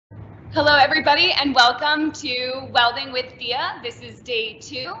Hello, everybody, and welcome to Welding with Thea. This is day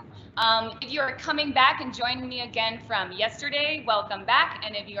 2. If you are coming back and joining me again from yesterday, welcome back.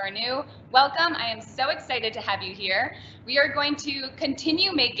 And if you are new, welcome. I am so excited to have you here. We are going to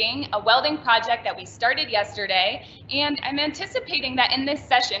continue making a welding project that we started yesterday, and I'm anticipating that in this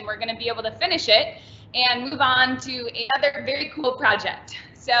session, we're going to be able to finish it and move on to another very cool project.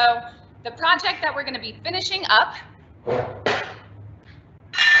 So the project that we're going to be finishing up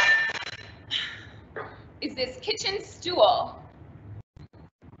is this kitchen stool.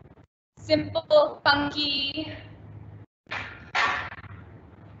 Simple, funky.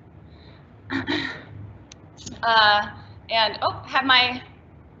 And have my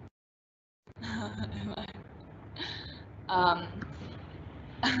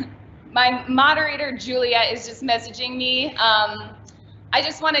my moderator Julia is just messaging me. I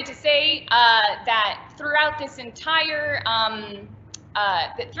just wanted to say that throughout this entire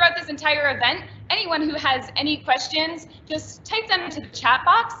event, anyone who has any questions, just type them into the chat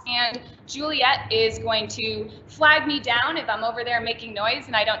box, and Juliet is going to flag me down if I'm over there making noise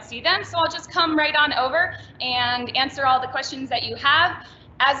and I don't see them. So I'll just come right on over and answer all the questions that you have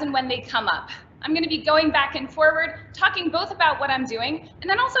as and when they come up. I'm going to be going back and forward, talking both about what I'm doing and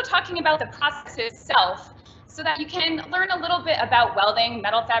then also talking about the process itself, so that you can learn a little bit about welding,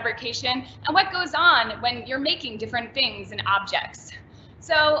 metal fabrication, and what goes on when you're making different things and objects.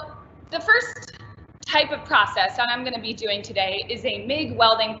 So the first type of process that I'm going to be doing today is a MIG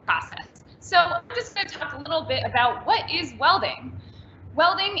welding process. So I'm just going to talk a little bit about what is welding.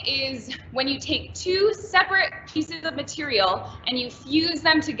 Welding is when you take two separate pieces of material and you fuse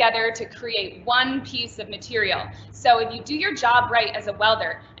them together to create one piece of material. So if you do your job right as a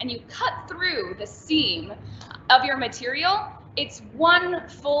welder and you cut through the seam of your material, it's one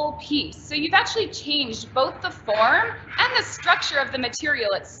full piece. So you've actually changed both the form and the structure of the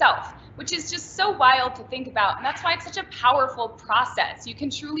material itself, which is just so wild to think about. And that's why it's such a powerful process. You can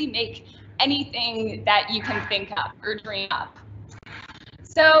truly make anything that you can think up or dream up.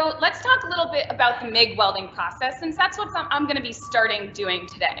 So let's talk a little bit about the MIG welding process, since that's what I'm going to be starting doing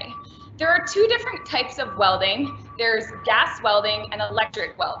today. There are two different types of welding. There's gas welding and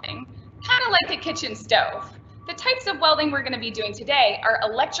electric welding, kind of like a kitchen stove. The types of welding we're going to be doing today are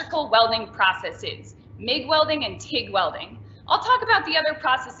electrical welding processes, MIG welding and TIG welding. I'll talk about the other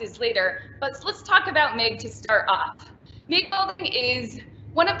processes later, but let's talk about MIG to start off. MIG welding is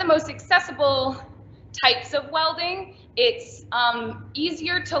one of the most accessible types of welding. It's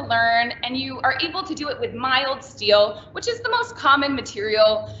easier to learn, and you are able to do it with mild steel, which is the most common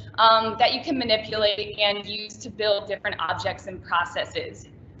material that you can manipulate and use to build different objects and processes.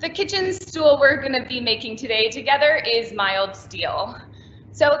 The kitchen stool we're going to be making today together is mild steel.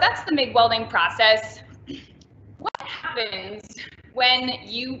 So that's the MIG welding process. What happens when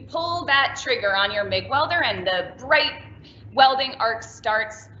you pull that trigger on your MIG welder and the bright welding arc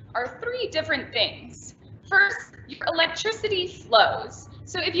starts are three different things. First, your electricity flows.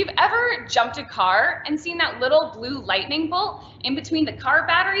 So if you've ever jumped a car and seen that little blue lightning bolt in between the car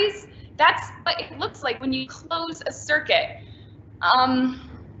batteries, that's what it looks like when you close a circuit.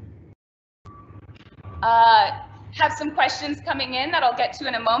 Have some questions coming in that I'll get to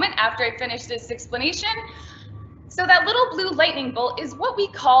in a moment after I finish this explanation. So that little blue lightning bolt is what we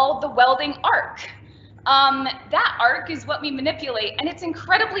call the welding arc. That arc is what we manipulate, and it's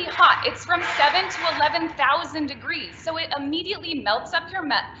incredibly hot. It's from 7 to 11,000 degrees, so it immediately melts up your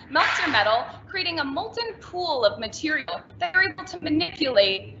metal, creating a molten pool of material that you're able to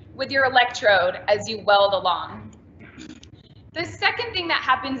manipulate with your electrode as you weld along. The second thing that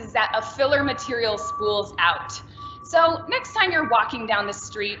happens is that a filler material spools out. So next time you're walking down the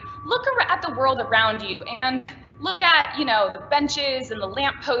street, look at the world around you and look at, the benches and the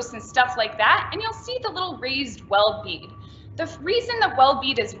lampposts and stuff like that, and you'll see the little raised weld bead. The reason the weld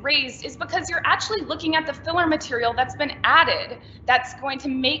bead is raised is because you're actually looking at the filler material that's been added that's going to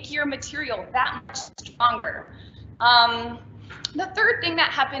make your material that much stronger. The third thing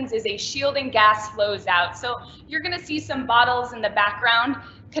that happens is a shielding gas flows out. So you're going to see some bottles in the background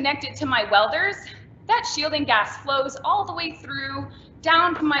connected to my welders. That shielding gas flows all the way through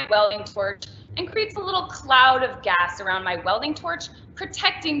down to my welding torch and creates a little cloud of gas around my welding torch,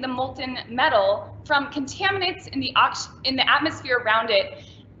 protecting the molten metal from contaminants in the atmosphere around it,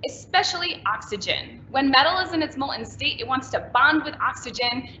 especially oxygen. When metal is in its molten state, it wants to bond with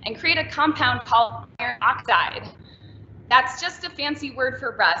oxygen and create a compound called iron oxide. That's just a fancy word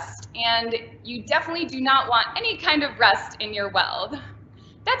for rust, and you definitely do not want any kind of rust in your weld.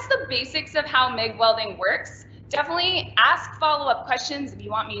 That's the basics of how MIG welding works. definitely ask follow-up questions if you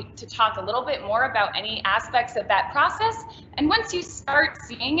want me to talk a little bit more about any aspects of that process. And once you start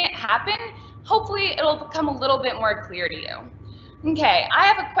seeing it happen, hopefully it'll become a little bit more clear to you. Okay, I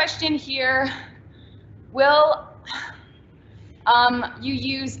have a question here. Will you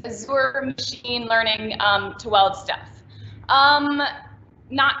use Azure machine learning to weld stuff?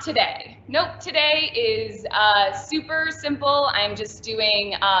 Not today. Nope, today is super simple. I'm just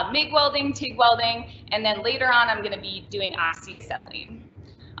doing MIG welding, TIG welding, and then later on I'm going to be doing oxyacetylene.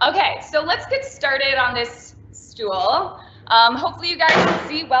 Okay, so let's get started on this stool. Hopefully you guys can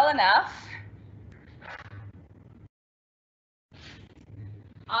see well enough.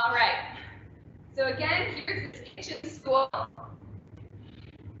 All right, so again, here's this kitchen stool.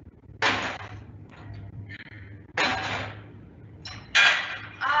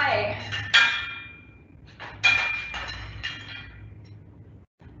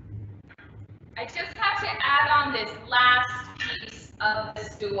 I just have to add on this last piece of the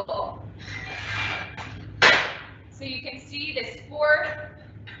stool. So you can see this fourth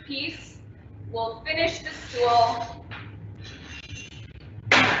piece will finish the stool.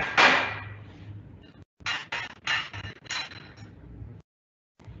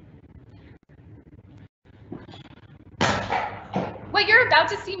 What you're about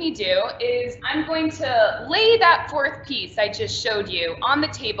to see me do is I'm going to lay that fourth piece I just showed you on the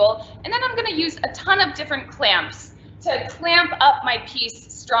table, and then I'm going to use a ton of different clamps to clamp up my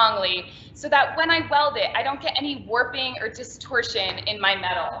piece strongly so that when I weld it, I don't get any warping or distortion in my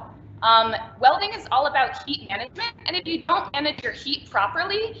metal. Welding is all about heat management, and if you don't manage your heat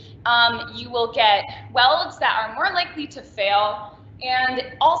properly, you will get welds that are more likely to fail,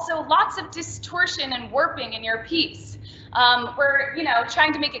 and also lots of distortion and warping in your piece. We're,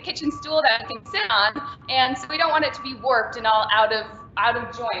 trying to make a kitchen stool that we can sit on, and so we don't want it to be warped and all out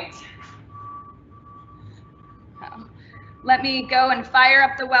of joint. Let me go and fire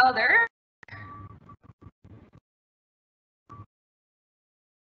up the welder.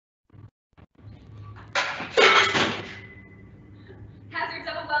 Hazards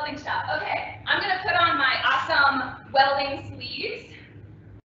of a welding shop. Okay, I'm gonna put on my awesome welding sleeves.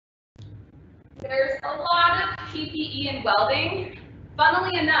 There's a lot of PPE in welding.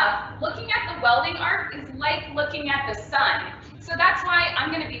 Funnily enough, looking at the welding arc is like looking at the sun. So that's why I'm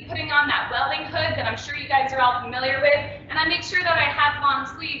going to be putting on that welding hood that I'm sure you guys are all familiar with, and I make sure that I have long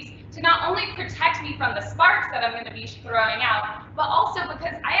sleeves to not only protect me from the sparks that I'm going to be throwing out, but also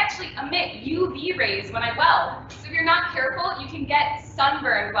because I actually emit UV rays when I weld. So if you're not careful, you can get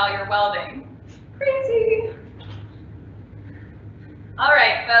sunburned while you're welding. Crazy. All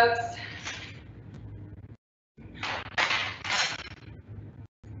right, folks.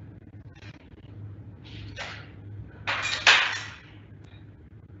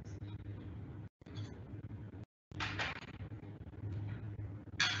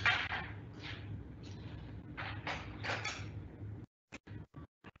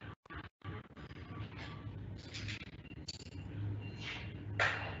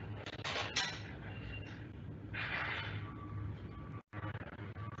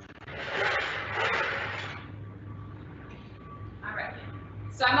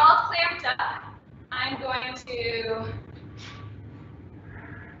 So I'm all clamped up. I'm going to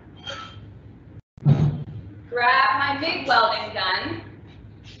grab my MIG welding gun.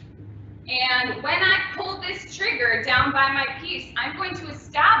 And when I pull this trigger down by my piece, I'm going to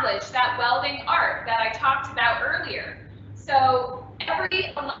establish that welding arc that I talked about earlier. So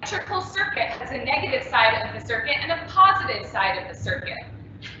every electrical circuit has a negative side of the circuit and a positive side of the circuit.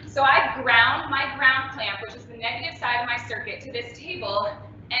 So I ground my ground clamp, which is the negative side of my circuit, to this table,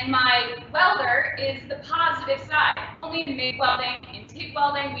 and my welder is the positive side. Only in MIG welding, in TIG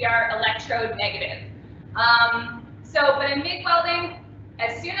welding, we are electrode negative. But in MIG welding,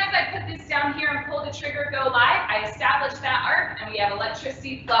 as soon as I put this down here and pull the trigger, go live, I establish that arc and we have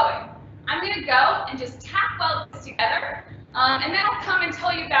electricity flowing. I'm going to go and just tack weld this together, and then I'll come and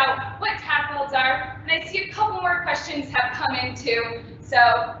tell you about what tack welds are. And I see a couple more questions have come in too.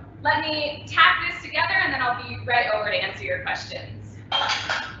 So let me tack this together and then I'll be right over to answer your questions.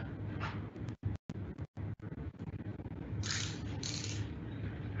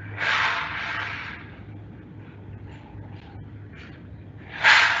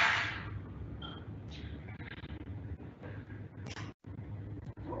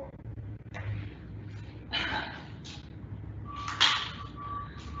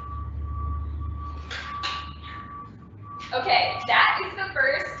 Okay, that is the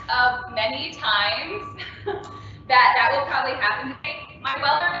first of many times that will probably happen today. My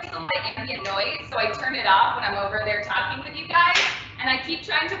welder makes a lot of ambient noise, so I turn it off when I'm over there talking with you guys, and I keep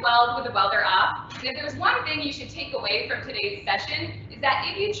trying to weld with the welder off. And if there's one thing you should take away from today's session, is that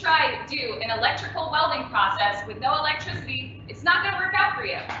if you try to do an electrical welding process with no electricity, it's not going to work out for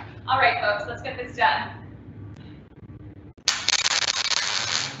you. All right, folks, let's get this done.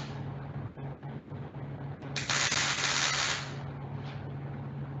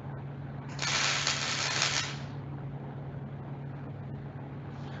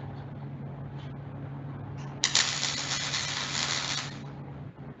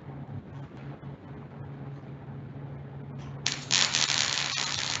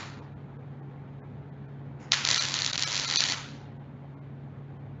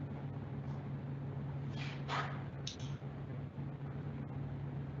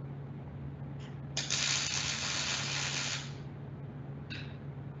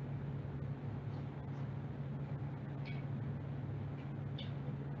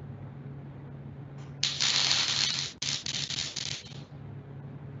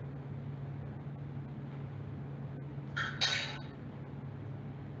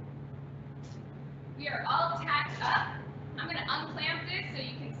 We are all tacked up. I'm going to unclamp this so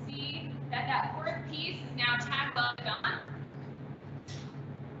you can see that that fourth piece is now tack welded on.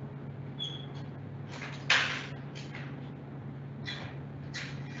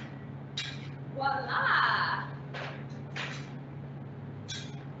 Voila!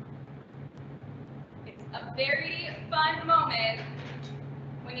 It's a very fun moment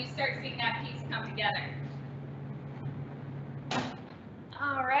when you start seeing that piece come together.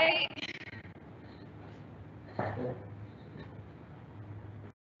 All right.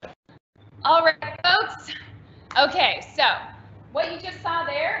 All right, folks. Okay, so what you just saw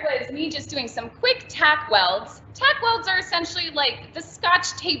there was me just doing some quick tack welds. Tack welds are essentially like the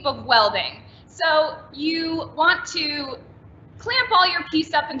Scotch tape of welding. So you want to clamp all your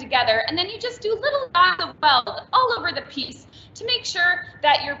piece up and together, and then you just do little dots of weld all over the piece to make sure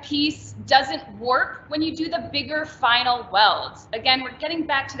that your piece doesn't warp when you do the bigger final welds. Again, we're getting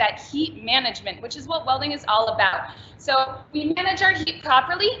back to that heat management, which is what welding is all about. So we manage our heat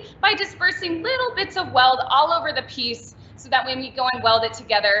properly by dispersing little bits of weld all over the piece so that when we go and weld it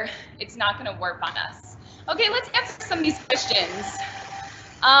together, it's not going to warp on us. Okay, let's answer some of these questions.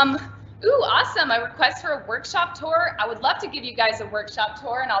 Ooh, awesome, a request for a workshop tour. I would love to give you guys a workshop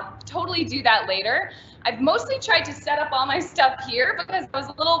tour, and I'll totally do that later. I've mostly tried to set up all my stuff here because I was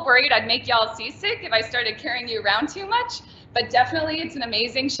a little worried I'd make y'all seasick if I started carrying you around too much, but definitely it's an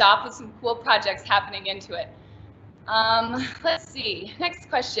amazing shop with some cool projects happening into it. Let's see, next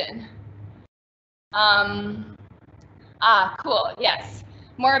question. Cool, yes.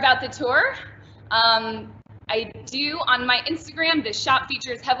 More about the tour. I do on my Instagram, the shop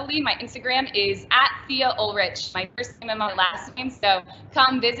features heavily. My Instagram is @TheaUlrich, my first name and my last name. So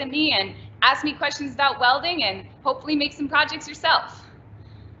come visit me and ask me questions about welding and hopefully make some projects yourself.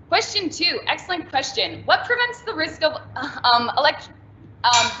 Question 2, excellent question. What prevents the risk of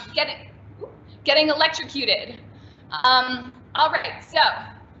getting electrocuted? All right, so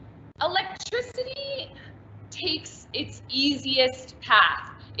electricity takes its easiest path.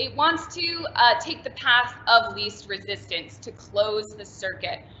 It wants to take the path of least resistance to close the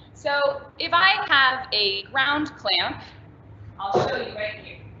circuit. So if I have a ground clamp, I'll show you right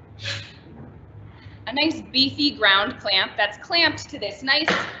here. A nice beefy ground clamp that's clamped to this nice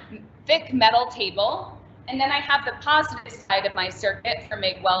thick metal table. And then I have the positive side of my circuit for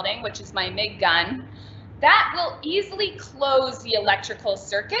MIG welding, which is my MIG gun. That will easily close the electrical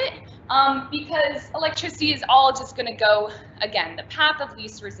circuit because electricity is all just going to go, again, the path of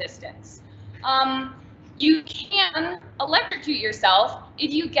least resistance. You can electrocute yourself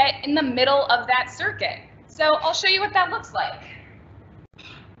if you get in the middle of that circuit. So I'll show you what that looks like.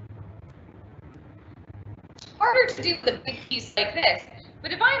 Harder to do with a big piece like this,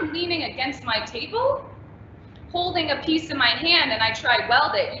 but if I'm leaning against my table, holding a piece in my hand and I try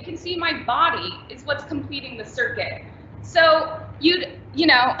weld it, you can see my body is what's completing the circuit. So you'd,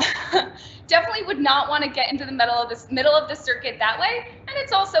 definitely would not want to get into the middle of the circuit that way, and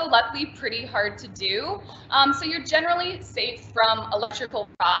it's also luckily pretty hard to do. So you're generally safe from electrical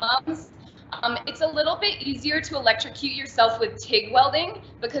problems. It's a little bit easier to electrocute yourself with TIG welding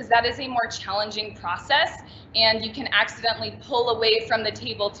because that is a more challenging process, and you can accidentally pull away from the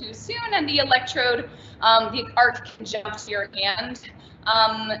table too soon, and the electrode, the arc can jump to your hand.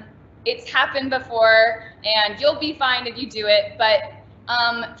 It's happened before, and you'll be fine if you do it, but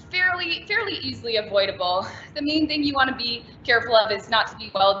fairly easily avoidable. The main thing you want to be careful of is not to be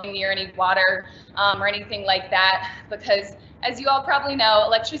welding near any water or anything like that, because as you all probably know,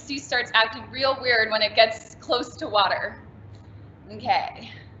 electricity starts acting real weird when it gets close to water. Okay,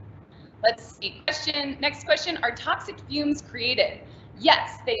 Let's see, next question, are toxic fumes created?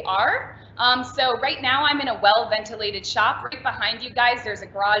 Yes, they are. So right now I'm in a well-ventilated shop. Right behind you guys, there's a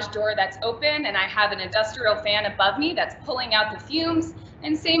garage door that's open, and I have an industrial fan above me that's pulling out the fumes,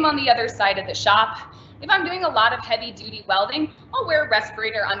 and same on the other side of the shop. If I'm doing a lot of heavy-duty welding, I'll wear a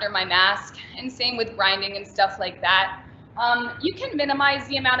respirator under my mask, and same with grinding and stuff like that. You can minimize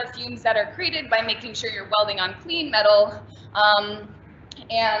the amount of fumes that are created by making sure you're welding on clean metal,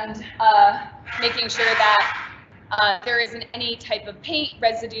 and making sure that there isn't any type of paint,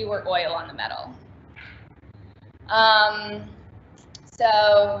 residue, or oil on the metal.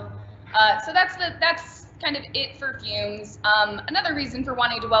 So that's kind of it for fumes. Another reason for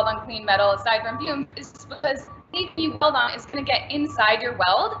wanting to weld on clean metal, aside from fumes, is because anything you weld on is going to get inside your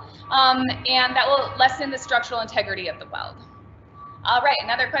weld, and that will lessen the structural integrity of the weld. All right,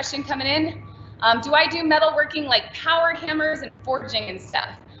 another question coming in. Do I do metalworking like power hammers and forging and stuff?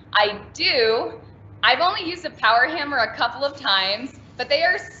 I do. I've only used a power hammer a couple of times, but they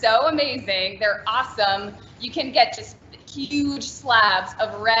are so amazing. They're awesome. You can get just huge slabs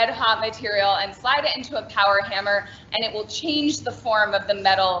of red hot material and slide it into a power hammer, and it will change the form of the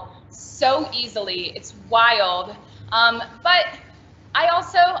metal so easily. It's wild. But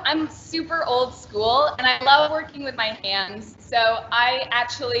I'm super old school, and I love working with my hands. So I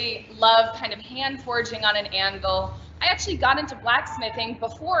actually love kind of hand forging on an anvil. I actually got into blacksmithing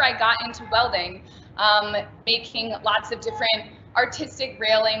before I got into welding, making lots of different artistic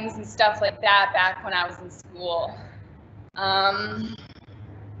railings and stuff like that back when I was in school.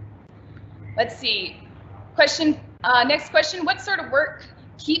 Let's see. Next question, what sort of work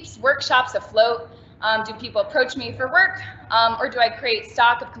keeps workshops afloat? Do people approach me for work, or do I create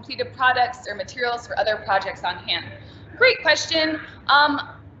stock of completed products or materials for other projects on hand? Great question.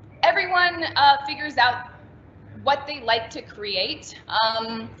 Everyone figures out what they like to create,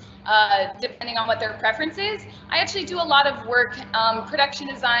 depending on what their preference is. I actually do a lot of work, production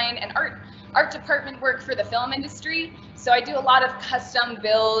design and art department work for the film industry. So I do a lot of custom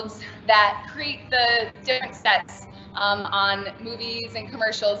builds that create the different sets on movies and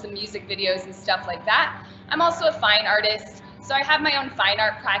commercials and music videos and stuff like that. I'm also a fine artist, so I have my own fine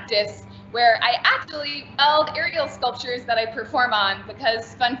art practice where I actually weld aerial sculptures that I perform on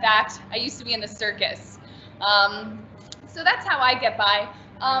because, fun fact, I used to be in the circus. So that's how I get by.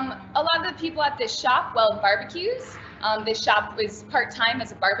 A lot of the people at this shop weld barbecues. This shop was part-time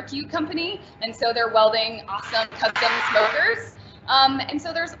as a barbecue company, and so they're welding awesome custom smokers. And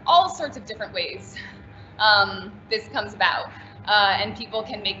so there's all sorts of different ways this comes about, and people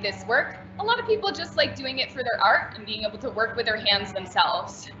can make this work. A lot of people just like doing it for their art and being able to work with their hands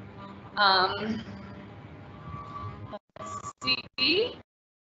themselves.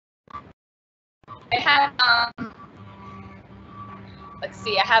 Let's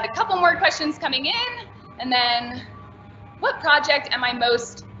see. I have a couple more questions coming in, and then what project am I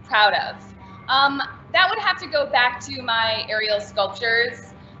most proud of? That would have to go back to my aerial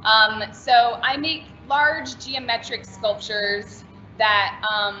sculptures. So I make large geometric sculptures that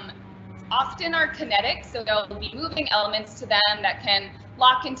often are kinetic, so there'll be moving elements to them that can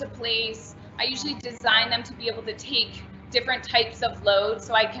lock into place. I usually design them to be able to take different types of load,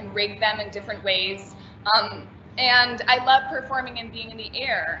 so I can rig them in different ways. And I love performing and being in the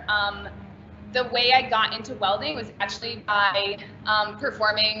air. The way I got into welding was actually by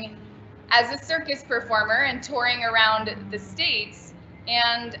performing as a circus performer and touring around the States.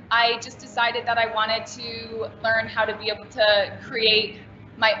 And I just decided that I wanted to learn how to be able to create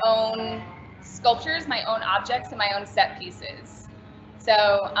my own sculptures, my own objects, and my own set pieces.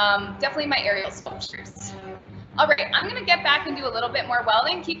 So definitely my aerial sculptures. All right, I'm gonna get back and do a little bit more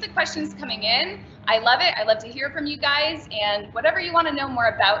welding. Keep the questions coming in. I love it. I love to hear from you guys, and whatever you want to know more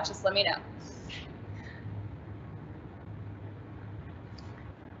about, just let me know.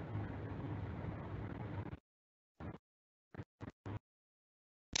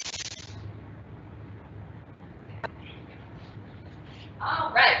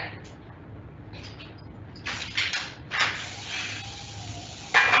 All right.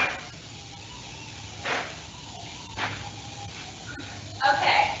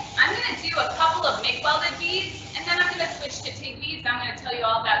 Okay, I'm going to do a couple of MIG welded beads, and then I'm going to switch to TIG beads. I'm going to tell you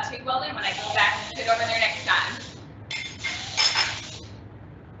all about TIG welding when I go back and sit over there next time.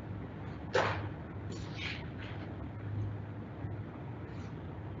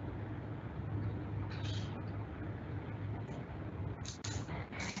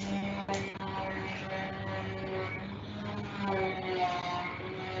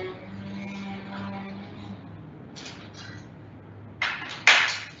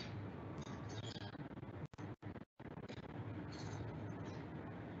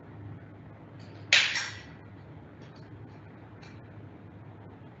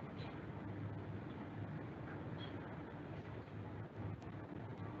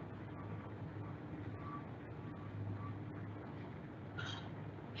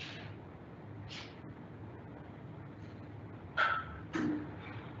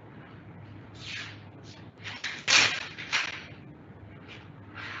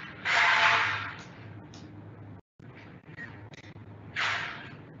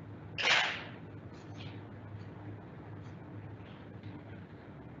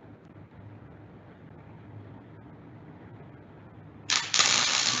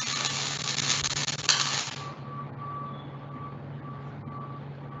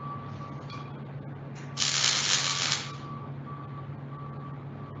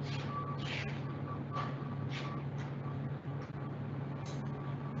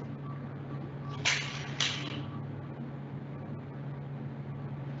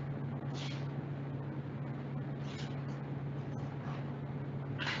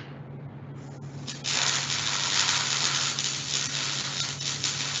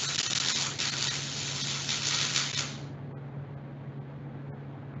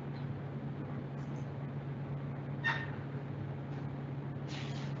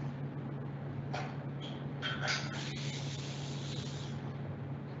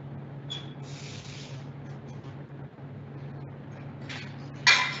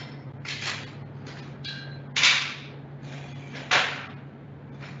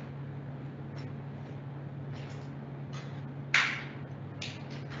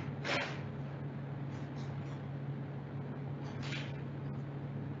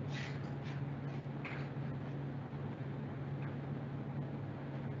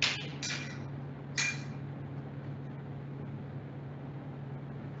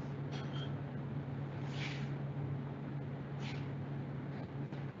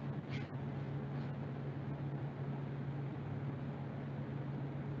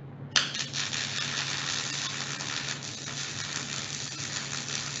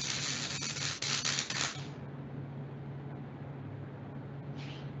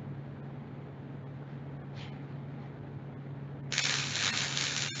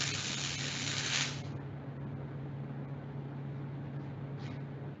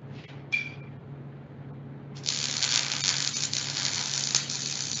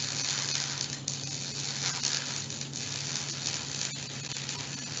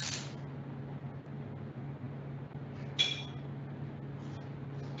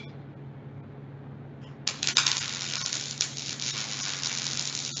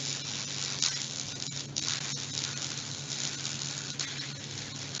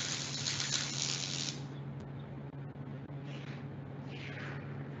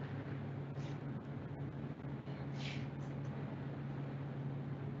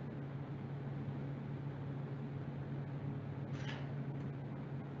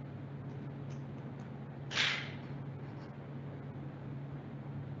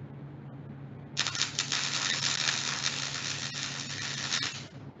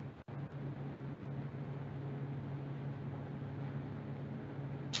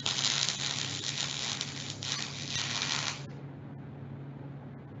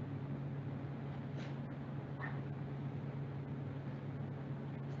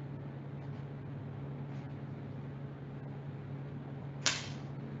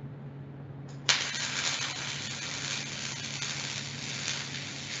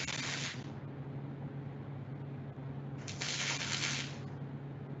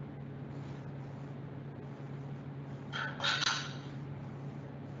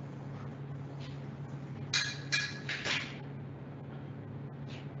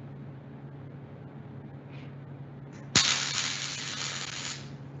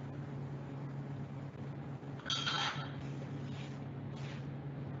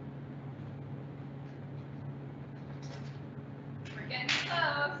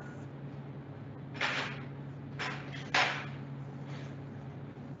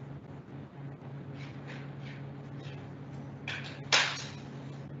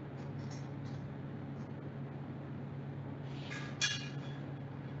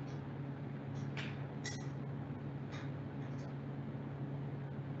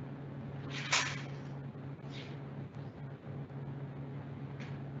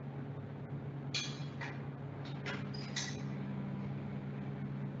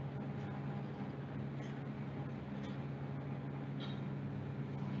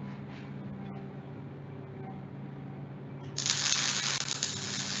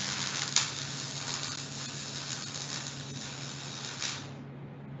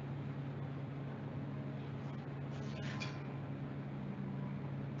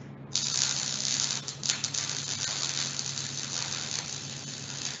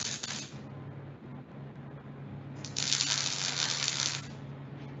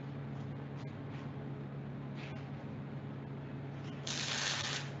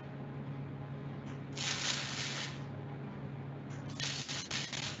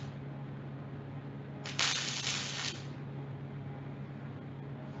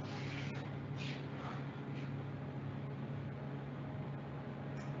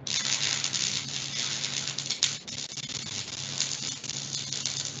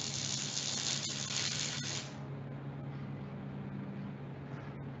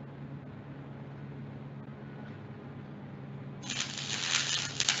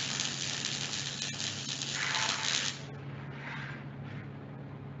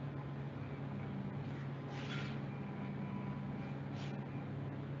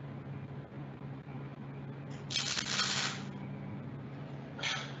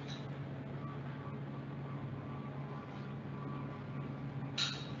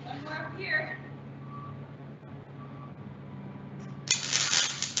 here.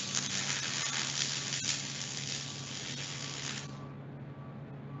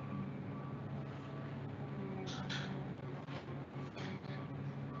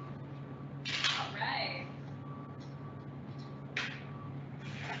 All right.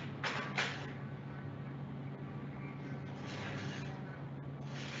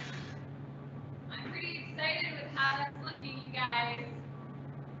 I'm pretty excited with how that's looking, you guys.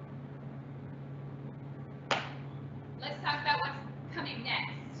 Let's talk about what's coming next.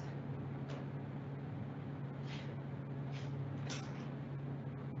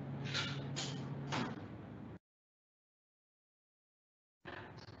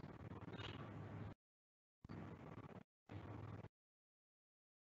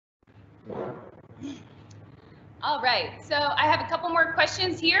 All right, so I have a couple more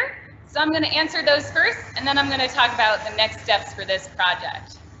questions here. So I'm going to answer those first, and then I'm going to talk about the next steps for this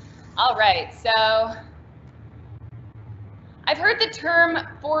project. All right, so I've heard the term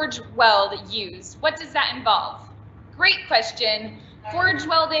forge weld used. What does that involve? Great question. Forge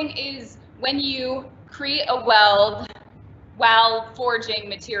welding is when you create a weld while forging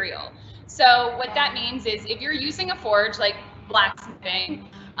material. So what that means is if you're using a forge like blacksmithing,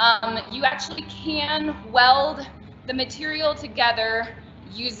 you actually can weld the material together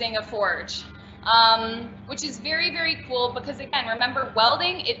using a forge, which is very, very cool because, again, remember,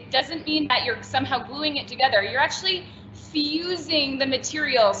 welding, it doesn't mean that you're somehow gluing it together. You're actually fusing the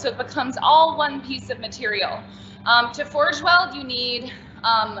material so it becomes all one piece of material. To forge weld, you need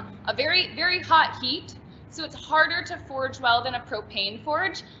a very, very hot heat. So it's harder to forge weld in a propane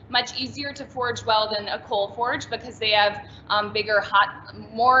forge, much easier to forge weld in a coal forge because they have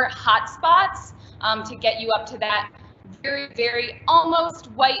more hot spots to get you up to that very, very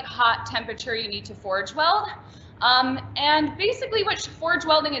almost white hot temperature you need to forge weld. And basically what forge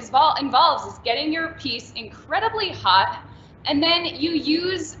welding involves is getting your piece incredibly hot, and then you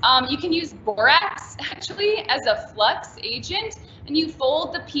can use borax actually as a flux agent, and you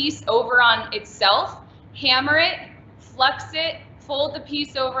fold the piece over on itself, hammer it, flux it, fold the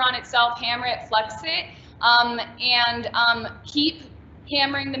piece over on itself, hammer it, flux it, and keep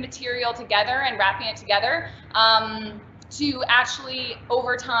hammering the material together and wrapping it together to actually,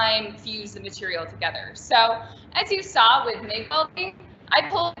 over time, fuse the material together. So, as you saw with MIG welding, I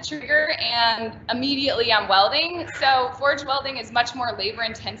pulled the trigger and immediately I'm welding. So, forge welding is much more labor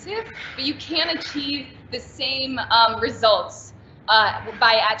intensive, but you can achieve the same results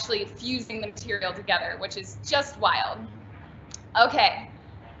by actually fusing the material together, which is just wild. Okay,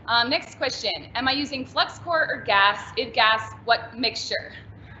 next question. Am I using flux core or gas? If gas, what mixture?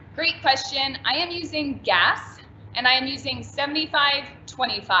 Great question. I am using gas, and I am using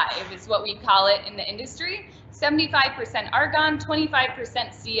 75-25 is what we call it in the industry. 75% argon, 25%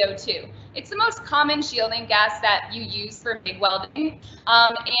 CO2. It's the most common shielding gas that you use for MIG welding.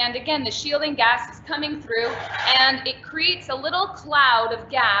 And again, the shielding gas is coming through and it creates a little cloud of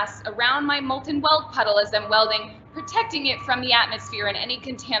gas around my molten weld puddle as I'm welding, protecting it from the atmosphere and any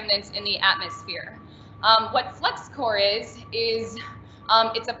contaminants in the atmosphere. What flux core is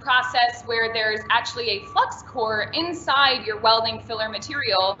it's a process where there's actually a flux core inside your welding filler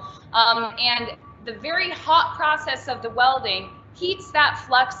material, and the very hot process of the welding heats that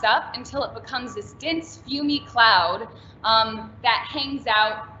flux up until it becomes this dense fumy cloud that hangs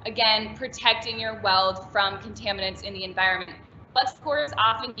out, again, protecting your weld from contaminants in the environment. Flux core is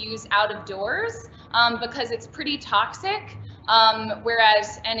often used out of doors because it's pretty toxic,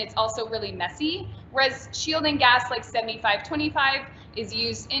 and it's also really messy, whereas shielding gas like 75-25 is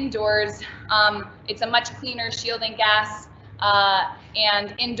used indoors. It's a much cleaner shielding gas,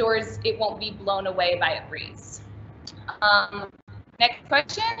 and indoors it won't be blown away by a breeze. Next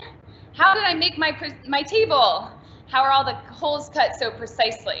question, how did I make my table? How are all the holes cut so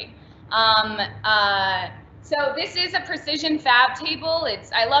precisely? So this is a precision fab table.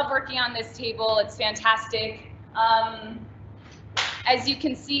 I love working on this table, it's fantastic. As you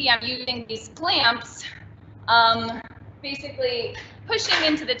can see, I'm using these clamps, basically pushing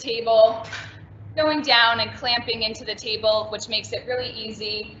into the table, going down and clamping into the table, which makes it really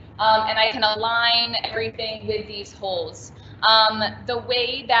easy, and I can align everything with these holes. The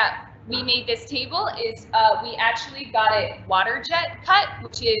way that we made this table is we actually got it water jet cut,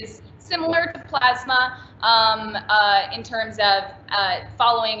 which is similar to plasma in terms of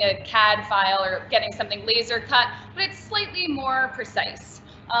following a CAD file or getting something laser cut, but it's slightly more precise.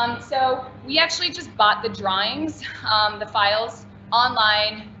 So we actually just bought the drawings, the files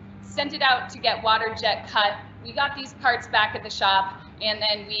online, sent it out to get water jet cut. We got these parts back at the shop, and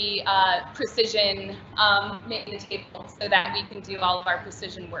then we precision make the table so that we can do all of our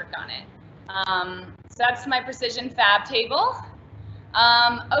precision work on it. So that's my precision fab table.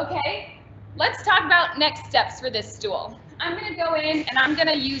 Okay, let's talk about next steps for this stool. I'm going to go in and I'm going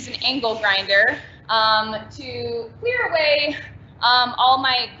to use an angle grinder to clear away all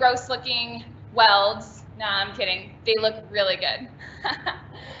my gross looking welds. Nah, I'm kidding. They look really good.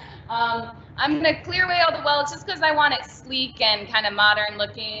 I'm going to clear away all the welds just because I want it sleek and kind of modern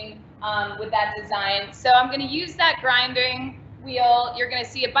looking with that design. So I'm going to use that grinding wheel. You're going to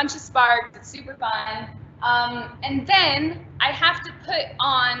see a bunch of sparks. It's super fun. And then I have to put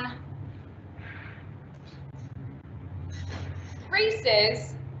on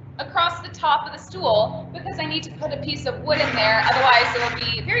braces across the top of the stool because I need to put a piece of wood in there. Otherwise, it will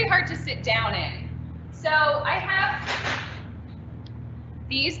be very hard to sit down in. So I have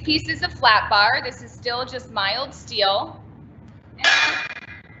these pieces of flat bar. This is still just mild steel. And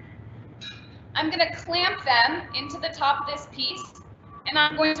I'm going to clamp them into the top of this piece, and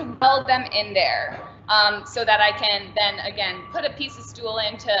I'm going to weld them in there so that I can then again put a piece of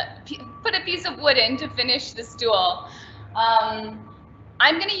wood in to finish the stool.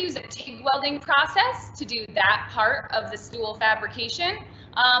 I'm going to use a TIG welding process to do that part of the stool fabrication,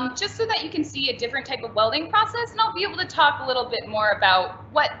 just so that you can see a different type of welding process, and I'll be able to talk a little bit more about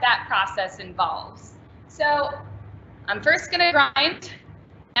what that process involves. So I'm first going to grind,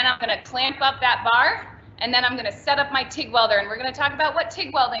 and I'm going to clamp up that bar, and then I'm going to set up my TIG welder, and we're going to talk about what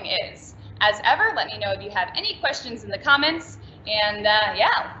TIG welding is. As ever, let me know if you have any questions in the comments, and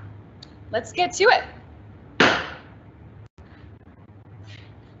yeah, let's get to it.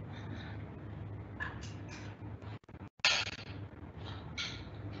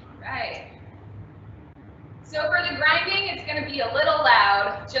 Right. So for the grinding, it's going to be a little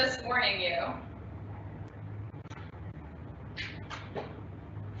loud, just warning you.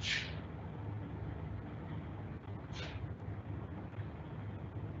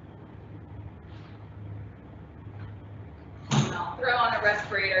 And I'll throw on a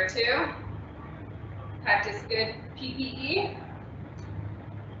respirator too. Practice good PPE.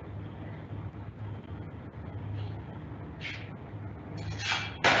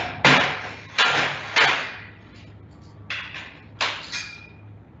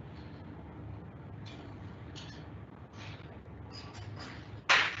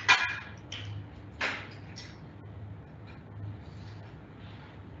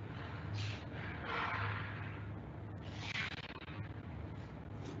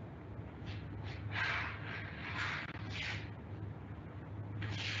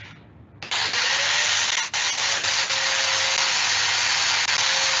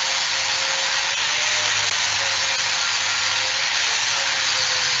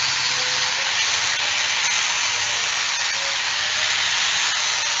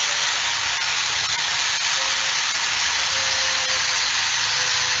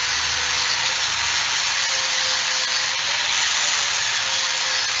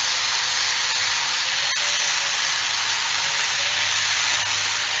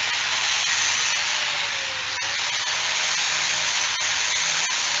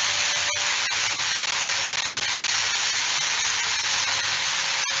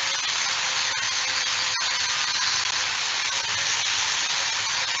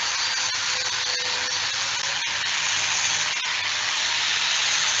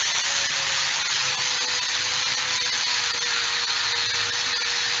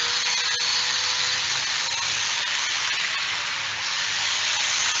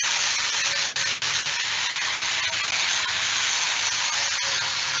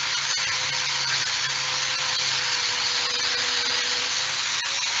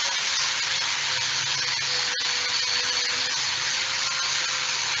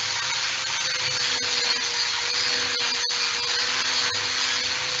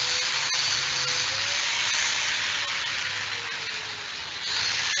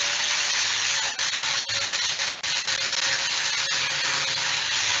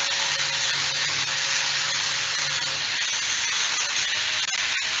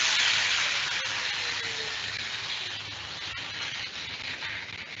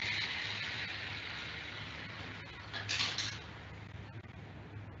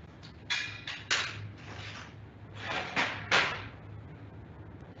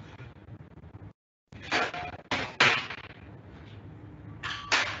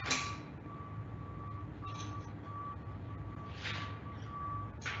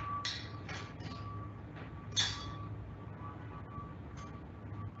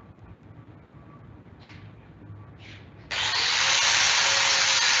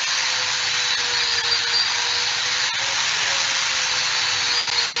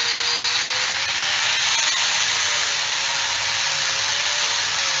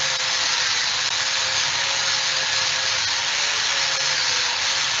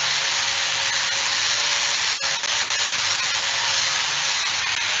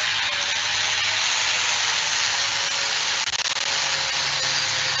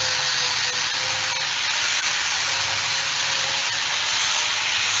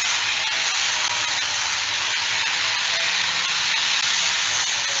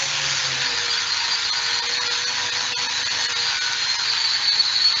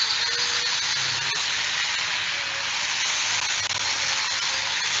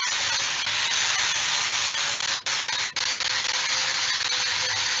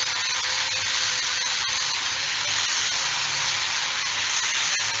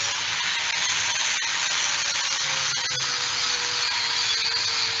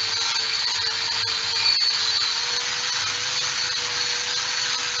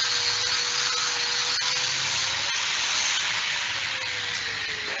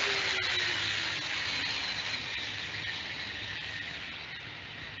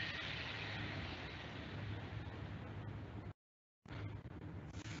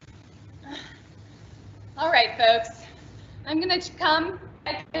 All right, folks, I'm going to come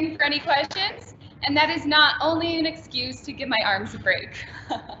back in for any questions, and that is not only an excuse to give my arms a break.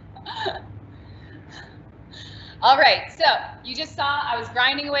 All right, so you just saw I was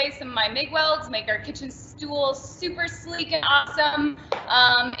grinding away some of my MIG welds, make our kitchen stool super sleek and awesome,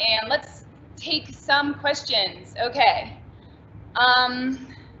 and let's take some questions. Okay.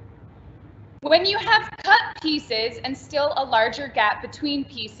 When you have cut pieces and still a larger gap between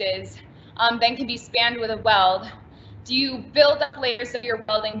pieces than can be spanned with a weld, do you build up layers of your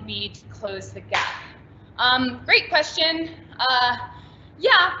welding bead to close the gap? Great question.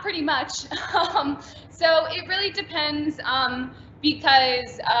 Yeah, pretty much. So it really depends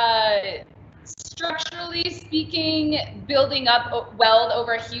because structurally speaking, building up weld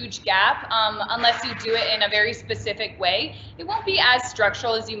over a huge gap, unless you do it in a very specific way, it won't be as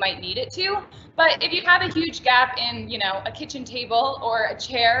structural as you might need it to. But if you have a huge gap in, you know, a kitchen table or a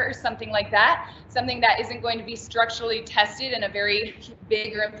chair or something like that, something that isn't going to be structurally tested in a very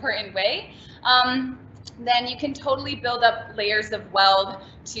big or important way, then you can totally build up layers of weld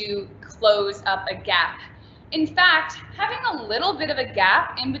to close up a gap. In fact, having a little bit of a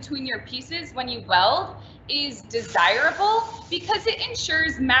gap in between your pieces when you weld is desirable because it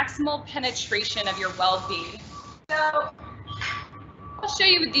ensures maximal penetration of your weld bead. So I'll show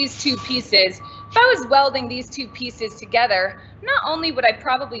you with these two pieces. If I was welding these two pieces together, not only would I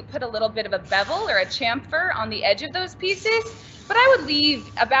probably put a little bit of a bevel or a chamfer on the edge of those pieces, but I would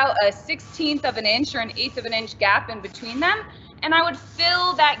leave about a 1/16 of an inch or an 1/8 of an inch gap in between them. And I would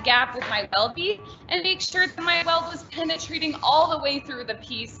fill that gap with my weld bead and make sure that my weld was penetrating all the way through the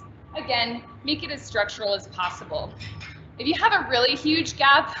piece. Again, make it as structural as possible. If you have a really huge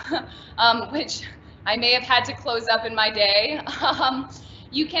gap, which I may have had to close up in my day,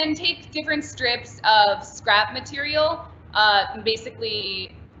 you can take different strips of scrap material,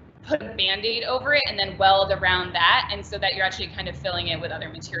 basically put a Band-Aid over it and then weld around that, and so that you're actually kind of filling it with other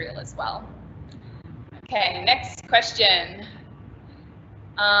material as well. Okay, next question.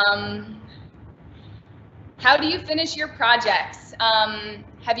 How do you finish your projects?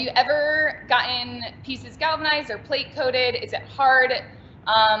 Have you ever gotten pieces galvanized or plate coated? Is it hard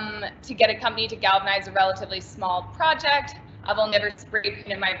to get a company to galvanize a relatively small project? I've only ever spray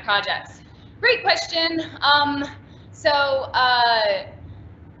painted my projects. Great question.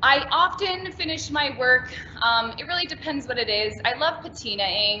 I often finish my work. It really depends what it is. I love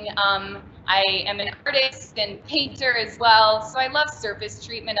patinaing. I am an artist and painter as well, so I love surface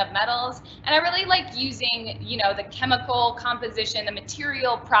treatment of metals, and I really like using, you know, the chemical composition, the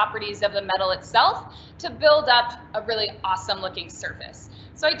material properties of the metal itself to build up a really awesome looking surface.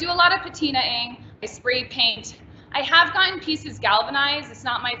 So I do a lot of patinaing. I spray paint. I have gotten pieces galvanized. It's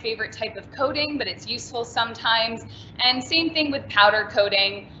not my favorite type of coating, but it's useful sometimes. And same thing with powder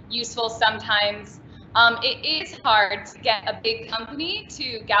coating, useful sometimes. It is hard to get a big company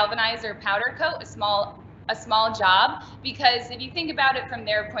to galvanize or powder coat a small job, because if you think about it from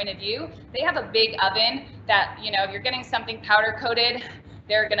their point of view, they have a big oven that, you know, if you're getting something powder coated,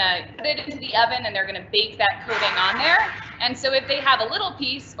 they're gonna put it into the oven and they're gonna bake that coating on there. And so if they have a little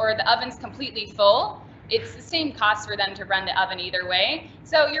piece or the oven's completely full, it's the same cost for them to run the oven either way.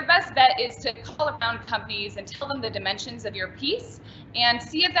 So your best bet is to call around companies and tell them the dimensions of your piece and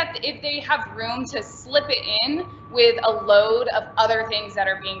see if they have room to slip it in with a load of other things that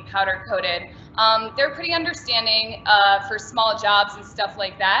are being powder coated. They're pretty understanding for small jobs and stuff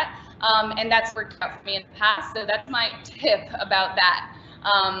like that. And that's worked out for me in the past. So that's my tip about that.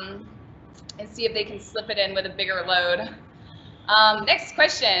 And see if they can slip it in with a bigger load. Next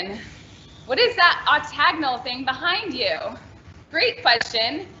question. What is that octagonal thing behind you? Great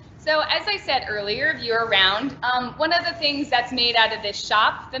question. So as I said earlier, if you're around, one of the things that's made out of this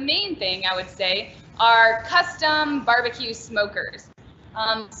shop, the main thing I would say, are custom barbecue smokers.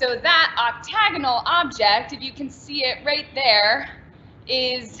 So that octagonal object, if you can see it right there,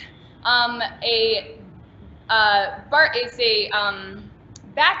 is a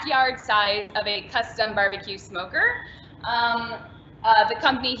backyard size of a custom barbecue smoker. The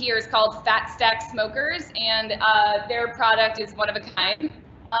company here is called Fat Stack Smokers, and their product is one of a kind.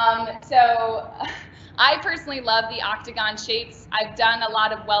 So I personally love the octagon shapes. I've done a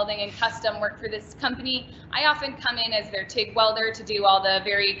lot of welding and custom work for this company. I often come in as their TIG welder to do all the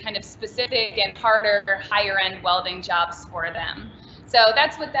very kind of specific and harder, higher end welding jobs for them. So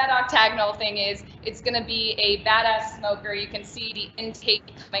that's what that octagonal thing is. It's gonna be a badass smoker. You can see the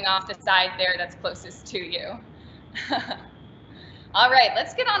intake coming off the side there that's closest to you. All right,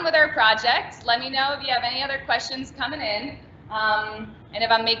 let's get on with our project. Let me know if you have any other questions coming in. And if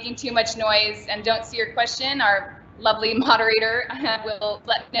I'm making too much noise and don't see your question, our lovely moderator will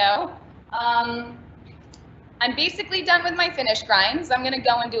let me know. I'm basically done with my finish grinds. I'm gonna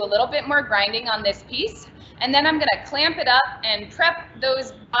go and do a little bit more grinding on this piece, and then I'm gonna clamp it up and prep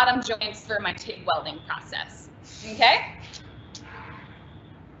those bottom joints for my TIG welding process, okay?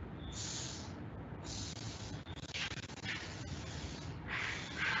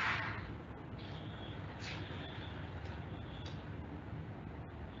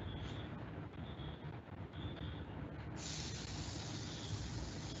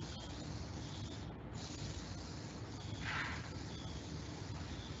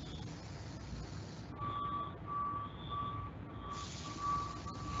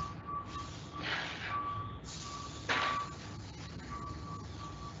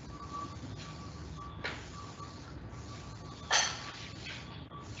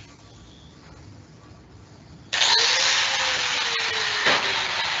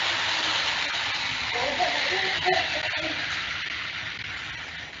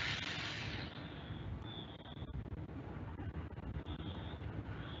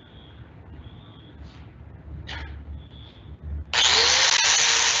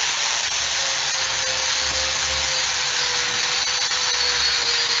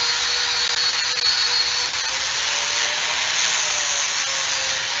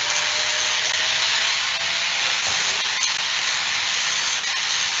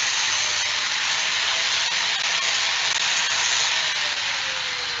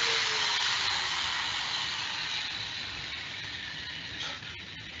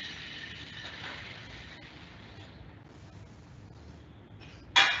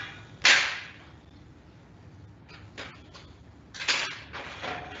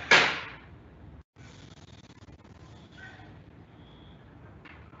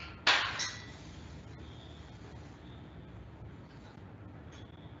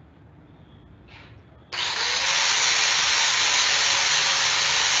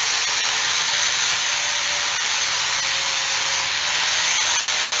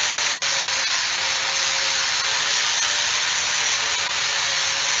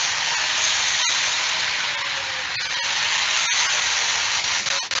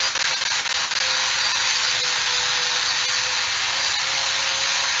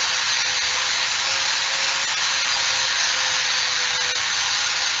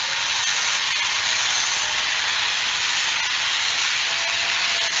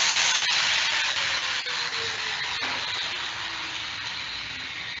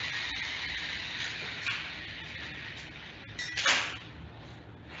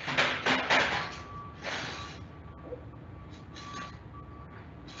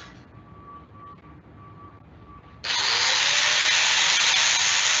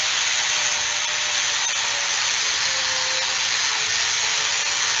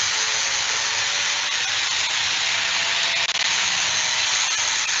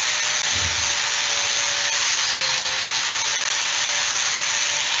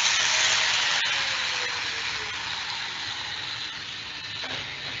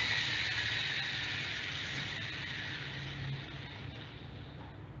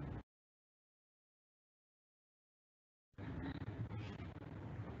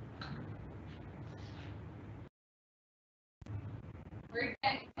 We're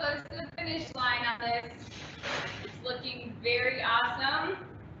getting close to the finish line on this. It's looking very awesome.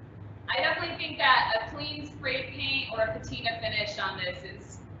 I definitely think that a clean spray paint or a patina finish on this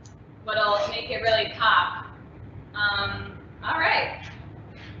is what'll make it really pop. All right.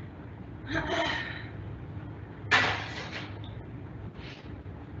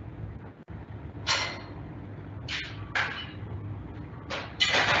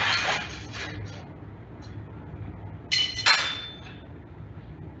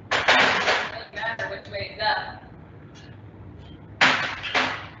 Doesn't matter which way it's up.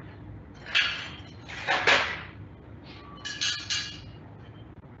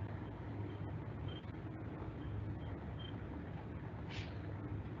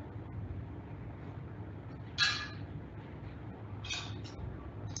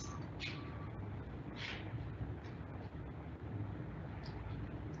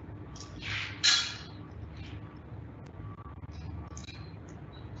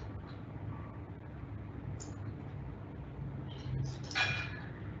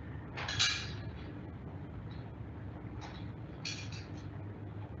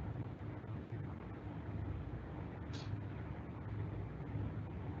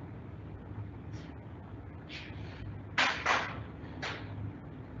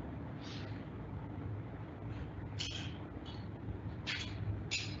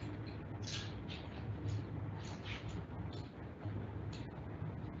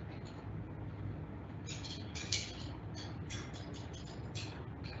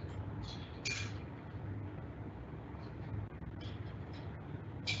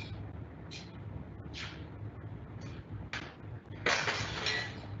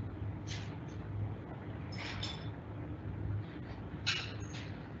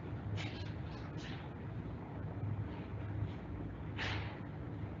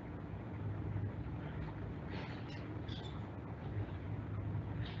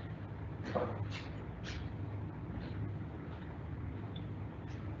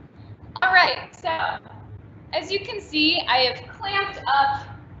 All right, so as you can see, I have clamped up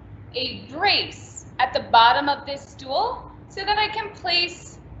a brace at the bottom of this stool so that I can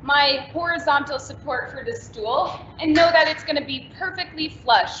place my horizontal support for the stool and know that it's going to be perfectly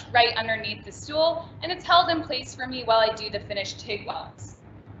flush right underneath the stool, and it's held in place for me while I do the finished TIG welds.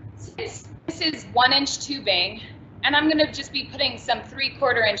 Since this is 1-inch tubing, and I'm going to just be putting some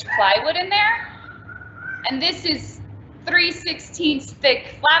 3/4 inch plywood in there, and this is 3/16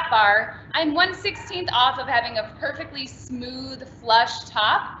 thick flat bar, I'm 1/16 off of having a perfectly smooth, flush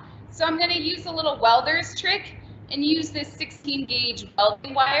top. So I'm going to use a little welder's trick and use this 16 gauge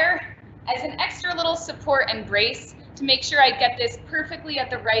welding wire as an extra little support and brace to make sure I get this perfectly at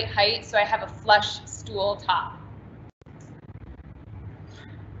the right height so I have a flush stool top.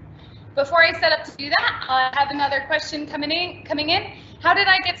 Before I set up to do that, I have another question coming in. How did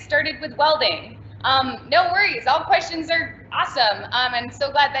I get started with welding? No worries, all questions are awesome. I'm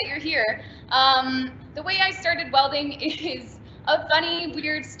so glad that you're here. The way I started welding is a funny,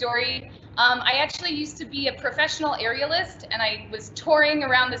 weird story. I actually used to be a professional aerialist, and I was touring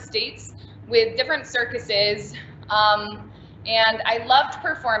around the States with different circuses, and I loved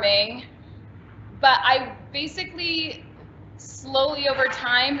performing, but I basically slowly over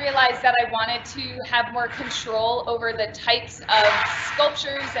time realized that I wanted to have more control over the types of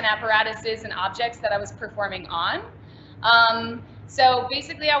sculptures and apparatuses and objects that I was performing on. So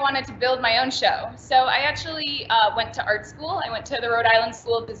basically I wanted to build my own show. So I actually went to art school. I went to the Rhode Island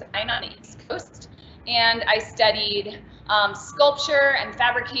School of Design on the East Coast, and I studied sculpture and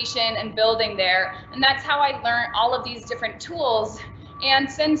fabrication and building there. And that's how I learned all of these different tools, and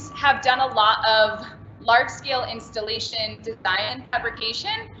since have done a lot of large-scale installation design and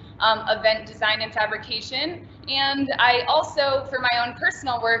fabrication, event design and fabrication, and I also, for my own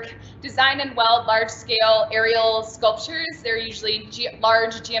personal work, design and weld large-scale aerial sculptures. They're usually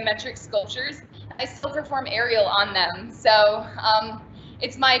large geometric sculptures. I still perform aerial on them, so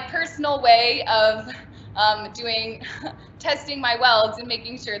it's my personal way of testing my welds and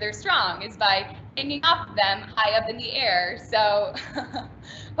making sure they're strong is by hanging off them high up in the air. So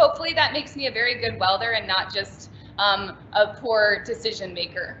hopefully that makes me a very good welder and not just a poor decision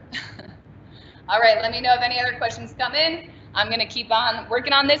maker. All right, let me know if any other questions come in. I'm gonna keep on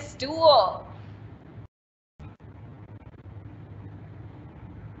working on this stool. All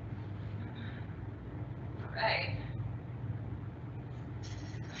right.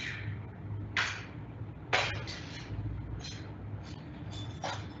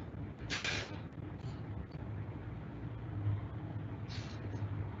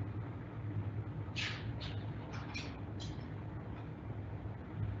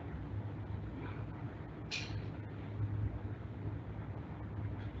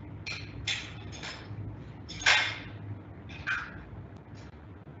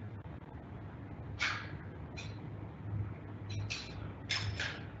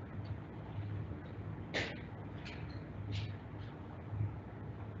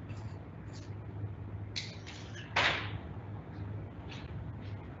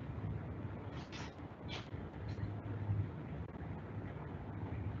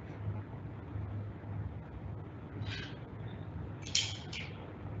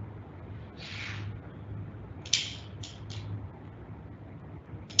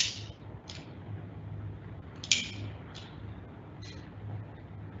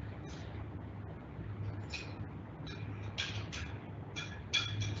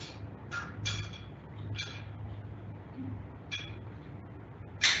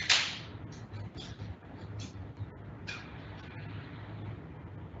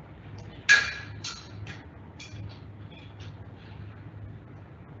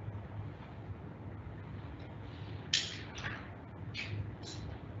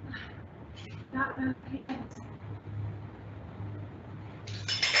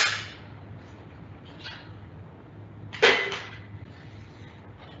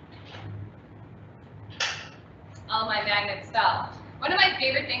 All my magnets fell. One of my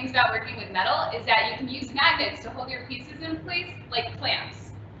favorite things about working with metal is that you can use magnets to hold your pieces in place like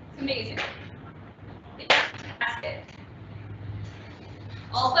clamps. It's amazing. It's fantastic.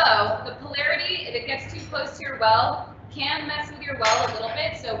 Although the polarity, if it gets too close to your weld, can mess with your weld a little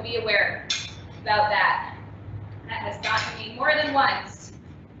bit, so be aware about that. That has gotten me more than once.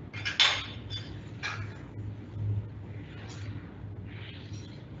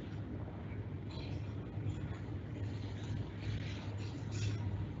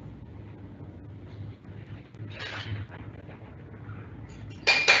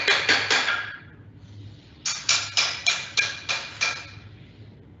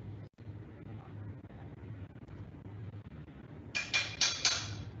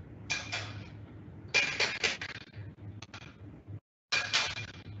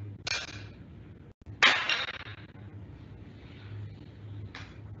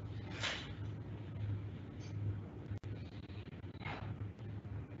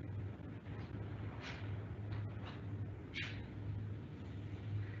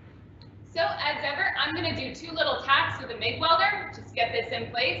 So as ever, I'm going to do 2 little tacks with a MIG welder, just get this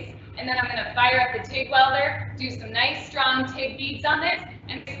in place, and then I'm going to fire up the TIG welder, do some nice strong TIG beads on this,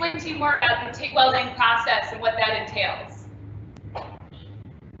 and explain to you more about the TIG welding process and what that entails.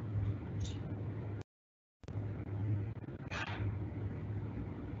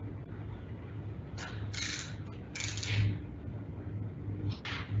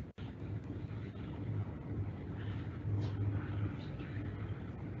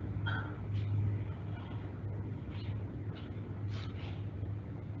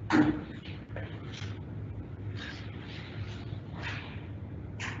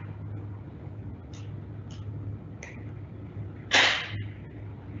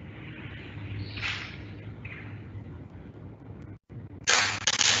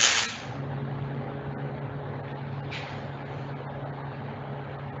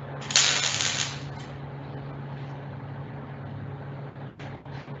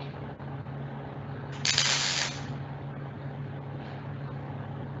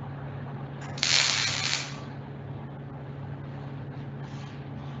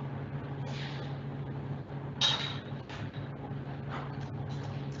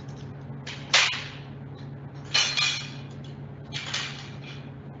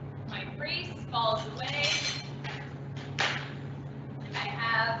 Falls away. I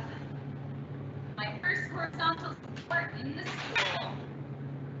have my first horizontal support in the spool.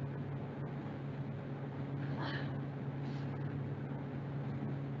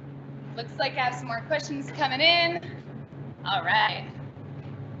 Looks like I have some more questions coming in. All right.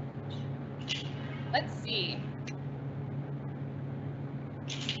 Let's see.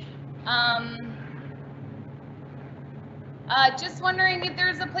 Just wondering if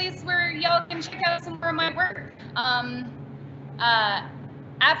there's a place where y'all can check out some more of my work.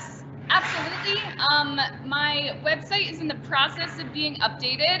 Absolutely. My website is in the process of being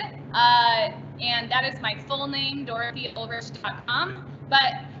updated, and that is my full name, dorothyulrich.com.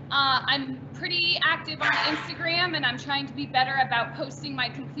 But I'm pretty active on Instagram, and I'm trying to be better about posting my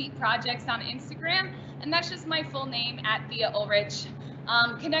complete projects on Instagram, and that's just my full name, @Thea_Ulrich.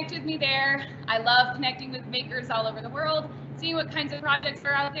 Connect with me there. I love connecting with makers all over the world, seeing what kinds of projects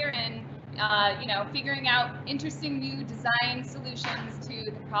are out there, and you know, figuring out interesting new design solutions to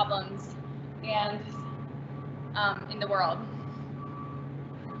the problems and in the world.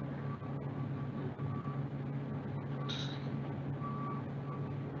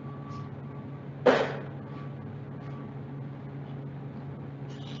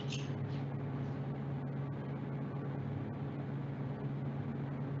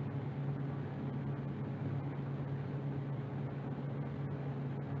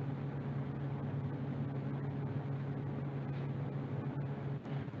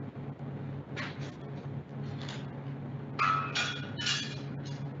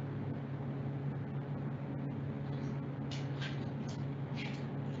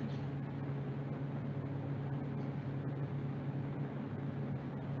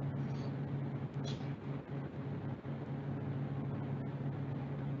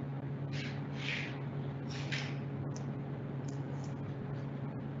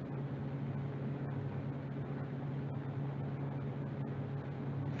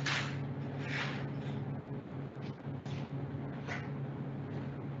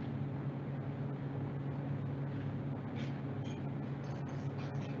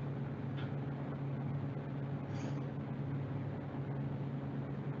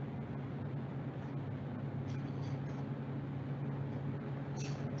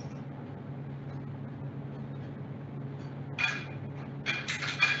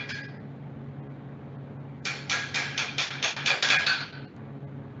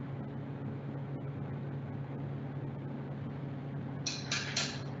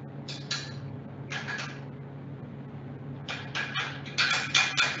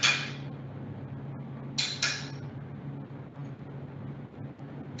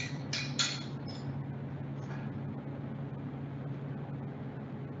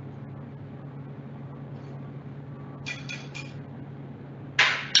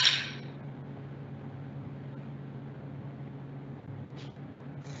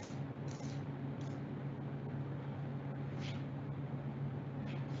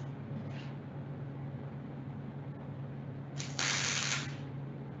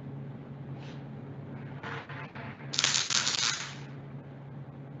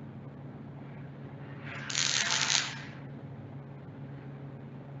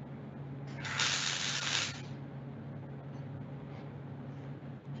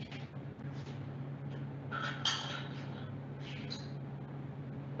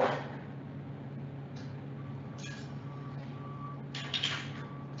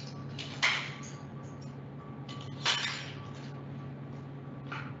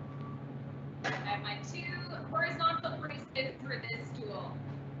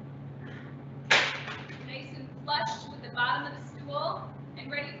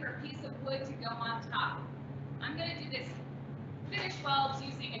 go on top. I'm going to do this finish welds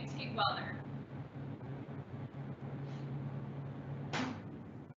using a TIG welder.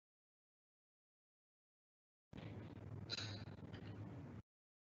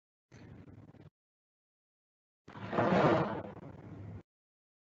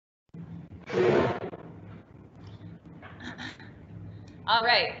 All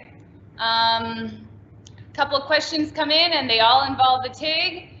right. Couple of questions come in, and they all involve the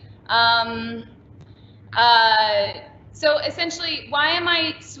TIG. So essentially, why am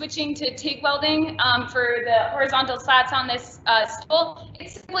I switching to TIG welding for the horizontal slats on this stool?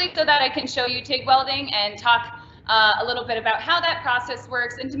 It's simply so that I can show you TIG welding and talk a little bit about how that process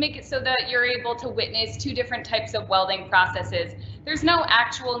works, and to make it so that you're able to witness two different types of welding processes. There's no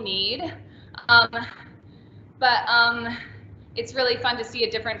actual need, but it's really fun to see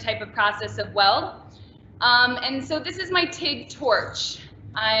a different type of process of weld. And so this is my TIG torch.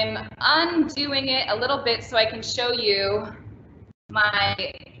 I'm undoing it a little bit so I can show you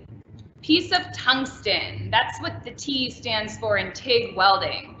my piece of tungsten. That's what the T stands for in TIG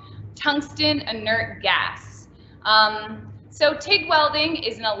welding, tungsten inert gas. So TIG welding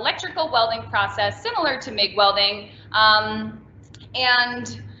is an electrical welding process similar to MIG welding.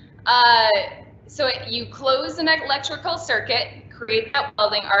 So you close an electrical circuit, create that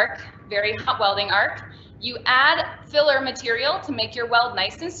welding arc, very hot welding arc. You add filler material to make your weld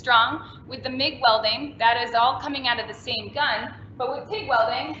nice and strong. With the MIG welding, that is all coming out of the same gun. But with TIG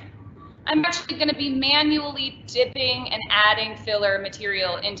welding, I'm actually going to be manually dipping and adding filler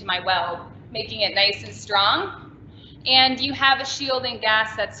material into my weld, making it nice and strong. And you have a shielding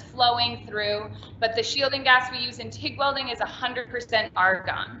gas that's flowing through, but the shielding gas we use in TIG welding is 100%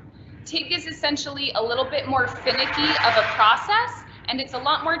 argon. TIG is essentially a little bit more finicky of a process, and it's a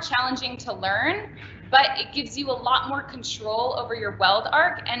lot more challenging to learn, but it gives you a lot more control over your weld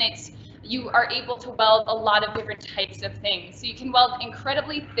arc, and you are able to weld a lot of different types of things. So you can weld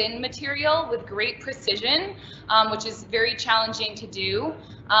incredibly thin material with great precision, which is very challenging to do,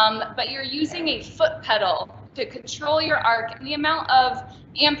 but you're using a foot pedal to control your arc and the amount of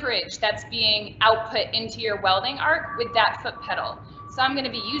amperage that's being output into your welding arc with that foot pedal. So I'm going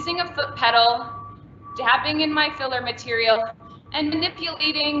to be using a foot pedal, dabbing in my filler material, and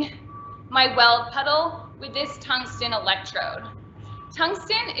manipulating my weld pedal with this tungsten electrode.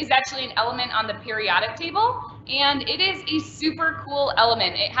 Tungsten is actually an element on the periodic table, and it is a super cool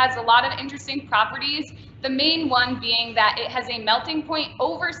element. It has a lot of interesting properties, the main one being that it has a melting point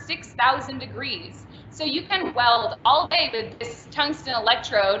over 6,000 degrees. So you can weld all day with this tungsten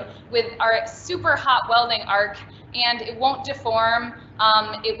electrode with our super hot welding arc, and it won't deform.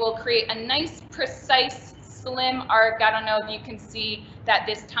 It will create a nice, precise, slim arc. I don't know if you can see that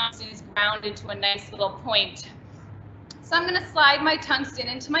this tungsten is ground into a nice little point. So I'm going to slide my tungsten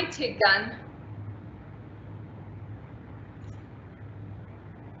into my TIG gun.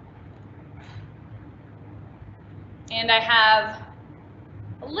 And I have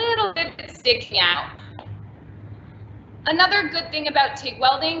a little bit sticking out. Another good thing about TIG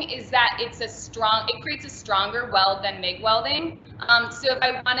welding is that it creates a stronger weld than MIG welding. So if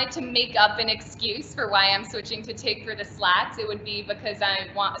I wanted to make up an excuse for why I'm switching to TIG for the slats, it would be because I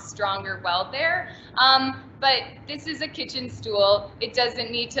want a stronger weld there. But this is a kitchen stool. It doesn't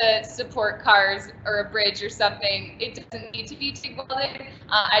need to support cars or a bridge or something. It doesn't need to be TIG welded.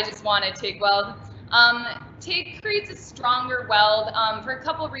 I just want a TIG weld. TIG creates a stronger weld for a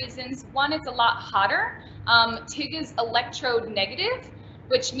couple reasons. One, it's a lot hotter. TIG is electrode negative,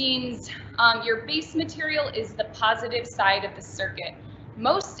 which means your base material is the positive side of the circuit.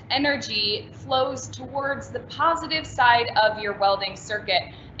 Most energy flows towards the positive side of your welding circuit.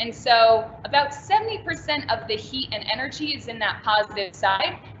 And so about 70% of the heat and energy is in that positive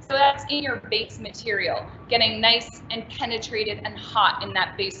side. So that's in your base material, getting nice and penetrated and hot in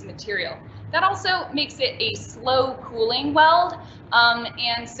that base material. That also makes it a slow cooling weld.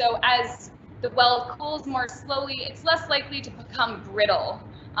 And so as the weld cools more slowly, it's less likely to become brittle,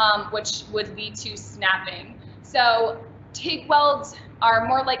 which would lead to snapping. So TIG welds are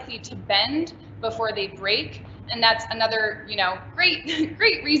more likely to bend before they break. And that's another,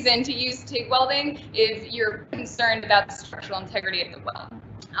 great reason to use TIG welding if you're concerned about the structural integrity of the weld.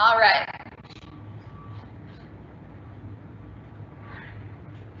 All right.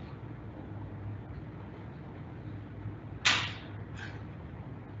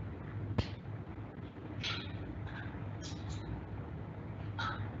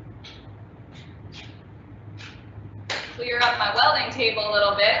 Clear up my welding table a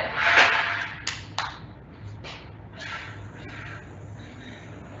little bit.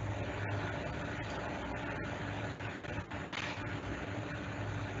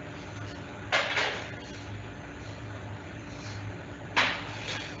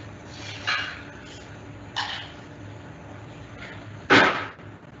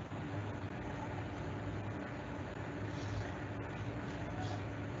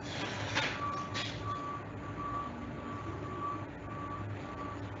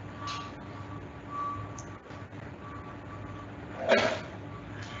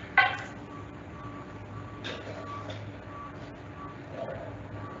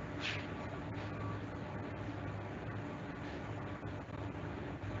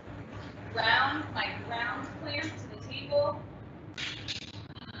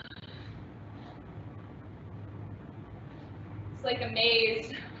 It's like a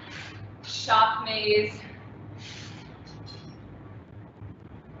maze, shop maze.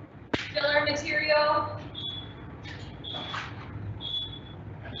 Filler material.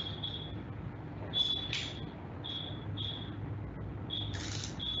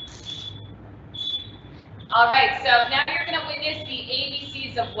 All right, so now you're going to witness the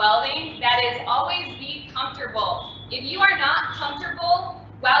ABCs of welding. That is, always be comfortable. If you are not comfortable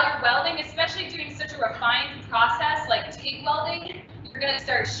while you're welding, especially doing such a refined process like TIG welding, you're going to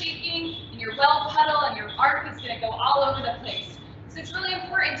start shaking, and your weld puddle and your arc is going to go all over the place. So it's really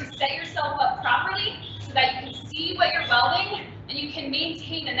important to set yourself up properly so that you can see what you're welding and you can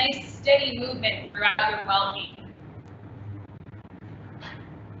maintain a nice steady movement throughout your welding.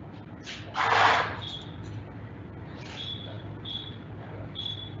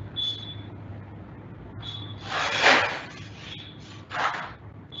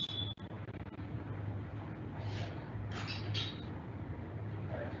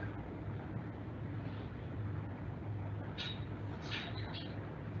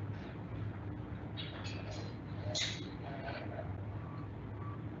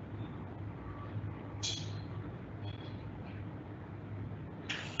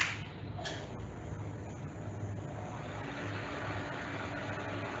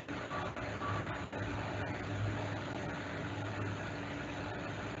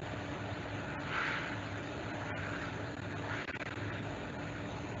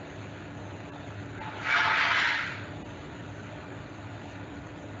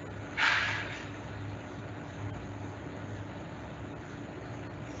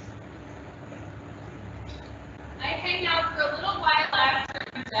 Hang out for a little while after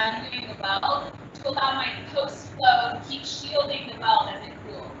I'm done doing the weld to allow my post flow to keep shielding the weld as it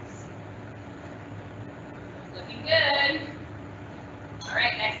cools. Looking good. All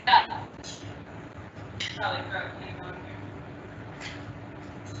right, next up. Probably broke my phone here.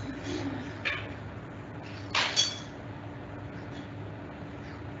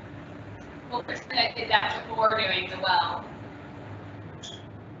 We'll pretend I did that before doing the weld.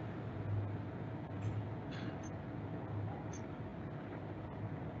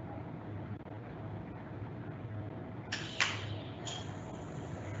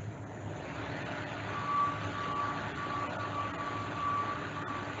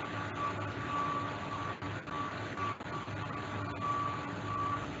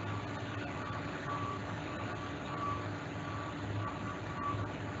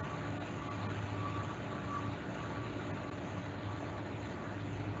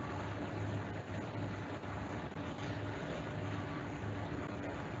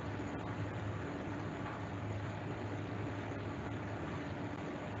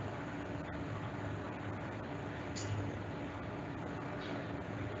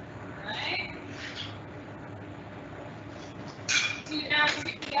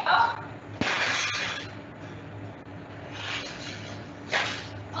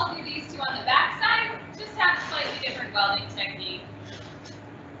 I'll do these two on the back side, just have a slightly different welding technique.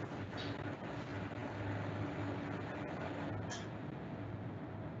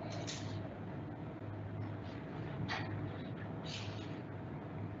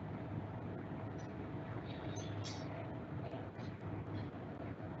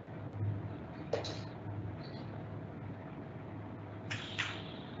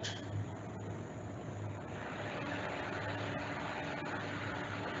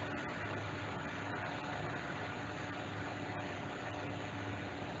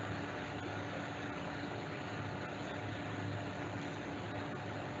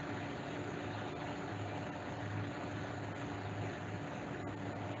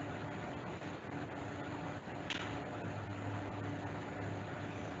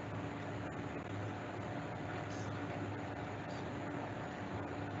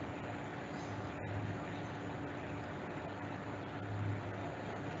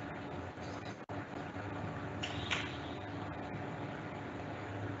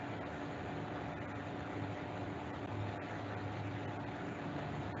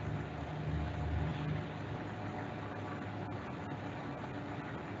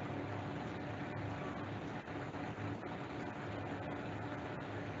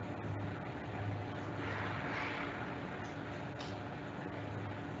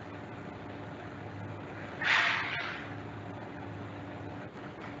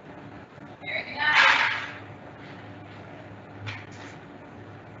 Very nice.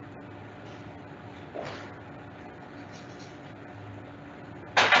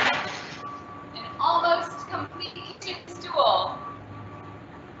 An almost complete kitchen stool.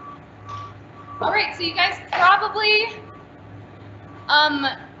 All right, so you guys probably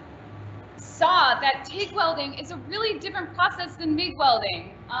saw that TIG welding is a really different process than MIG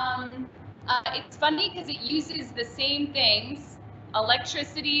welding. It's funny because it uses the same things,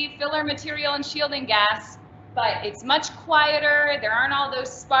 electricity, filler material, and shielding gas, but it's much quieter, there aren't all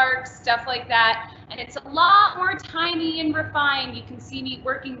those sparks, stuff like that, and it's a lot more tiny and refined. You can see me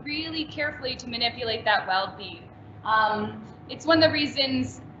working really carefully to manipulate that weld bead. It's one of the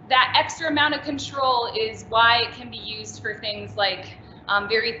reasons that extra amount of control is why it can be used for things like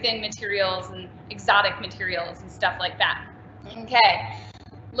very thin materials and exotic materials and stuff like that. Okay,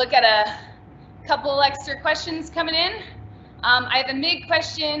 look at a couple extra questions coming in. I have a MIG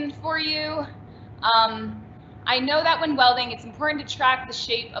question for you. I know that when welding, it's important to track the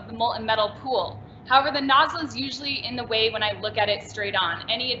shape of the molten metal pool. However, the nozzle is usually in the way when I look at it straight on.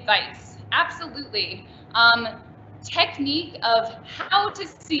 Any advice? Absolutely. Technique of how to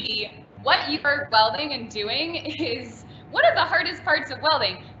see what you are welding and doing is one of the hardest parts of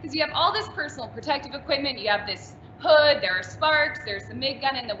welding, because you have all this personal protective equipment, you have this hood, there are sparks, there's the MIG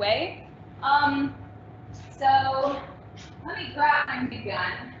gun in the way. So let me grab my MIG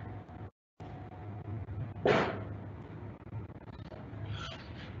gun.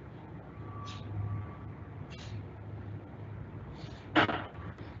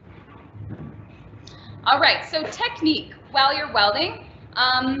 All right, so technique while you're welding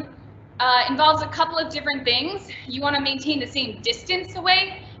involves a couple of different things. You want to maintain the same distance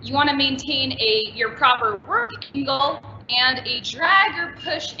away. You want to maintain your proper work angle and a drag or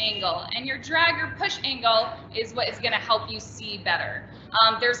push angle. And your drag or push angle is what is going to help you see better.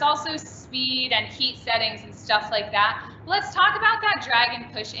 There's also speed and heat settings and stuff like that. Let's talk about that drag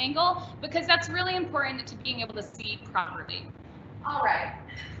and push angle because that's really important to being able to see properly. All right.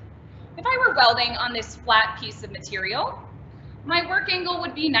 If I were welding on this flat piece of material, my work angle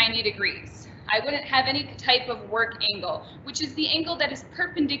would be 90 degrees. I wouldn't have any type of work angle, which is the angle that is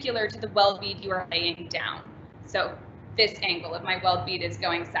perpendicular to the weld bead you are laying down. So this angle of my weld bead is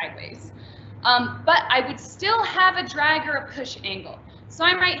going sideways. But I would still have a drag or a push angle. So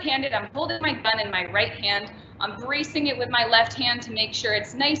I'm right-handed, I'm holding my gun in my right hand, I'm bracing it with my left hand to make sure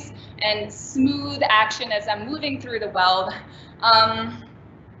it's nice and smooth action as I'm moving through the weld.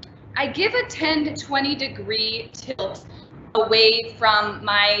 I give a 10 to 20 degree tilt away from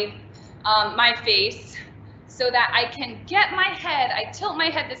my face so that I can get my head, I tilt my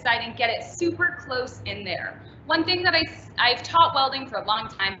head this side and get it super close in there. One thing that I've taught welding for a long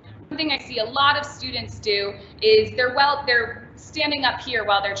time, one thing I see a lot of students do is they're standing up here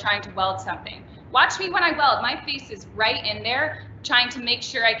while they're trying to weld something. Watch me when I weld, my face is right in there trying to make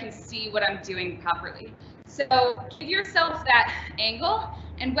sure I can see what I'm doing properly. So give yourself that angle,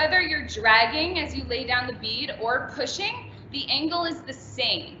 and whether you're dragging as you lay down the bead or pushing, the angle is the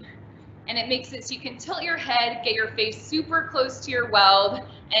same. And it makes it so you can tilt your head, get your face super close to your weld,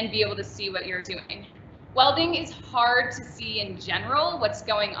 and be able to see what you're doing. Welding is hard to see in general, what's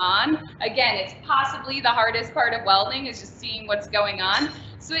going on. Again, it's possibly the hardest part of welding is just seeing what's going on.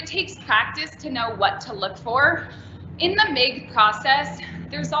 So it takes practice to know what to look for. In the MIG process,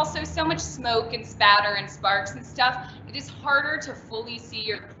 there's also so much smoke and spatter and sparks and stuff. It is harder to fully see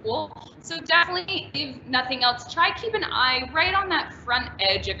your pool. So definitely, if nothing else, try keep an eye right on that front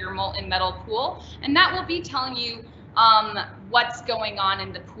edge of your molten metal pool, and that will be telling you what's going on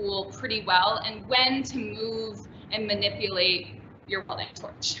in the pool pretty well and when to move and manipulate your welding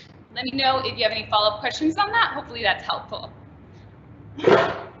torch. Let me know if you have any follow-up questions on that. Hopefully that's helpful.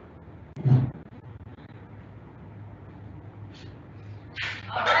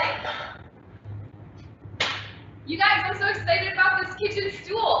 All right. You guys, I'm so excited about this kitchen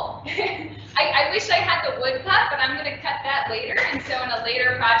stool. I wish I had the wood cut, but I'm going to cut that later. And so in a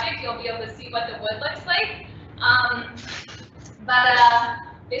later project, you'll be able to see what the wood looks like.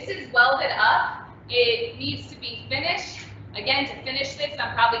 This is welded up. It needs to be finished. Again, to finish this,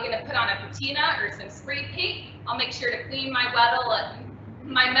 I'm probably going to put on a patina or some spray paint. I'll make sure to clean my metal and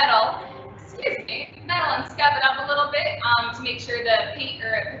scrub it up a little bit to make sure the paint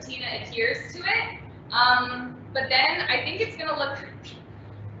or patina adheres to it. But then I think it's going to look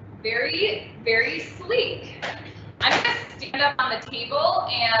very, very sleek. I'm going to stand up on the table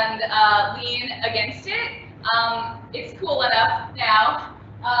and lean against it. It's cool enough now.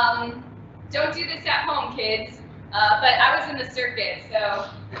 Don't do this at home, kids. But I was in the circuit, so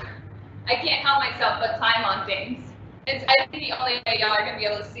I can't help myself but climb on things. I think the only way y'all are going to be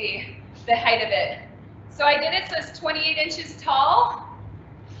able to see the height of it. So I did it so it's 28 inches tall.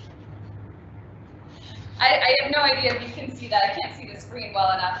 I have no idea if you can see that. I can't see the screen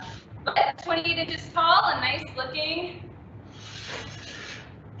well enough. But 28 inches tall, a nice looking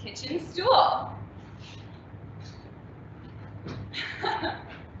kitchen stool.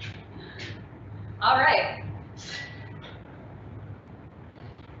 All right.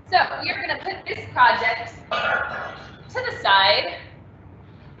 So we are going to put this project to the side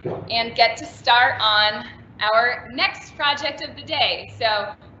and get to start on our next project of the day.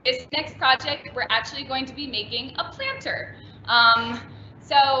 So this next project, we're actually going to be making a planter.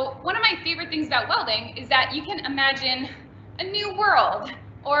 So one of my favorite things about welding is that you can imagine a new world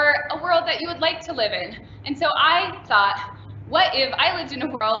or a world that you would like to live in. And so I thought, what if I lived in a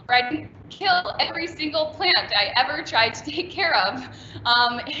world where I didn't kill every single plant I ever tried to take care of,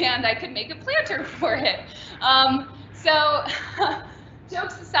 and I could make a planter for it. So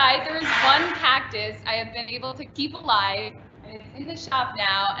jokes aside, there is one cactus I have been able to keep alive, and it's in the shop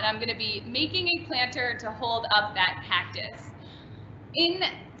now, and I'm going to be making a planter to hold up that cactus.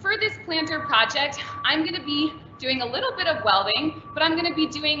 For this planter project, I'm going to be doing a little bit of welding, but I'm going to be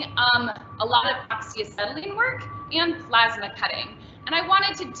doing a lot of oxyacetylene work and plasma cutting. And I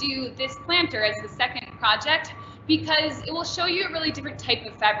wanted to do this planter as the second project because it will show you a really different type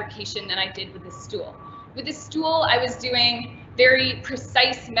of fabrication than I did with the stool. With the stool, I was doing very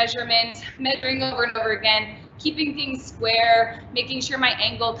precise measurements, measuring over and over again, keeping things square, making sure my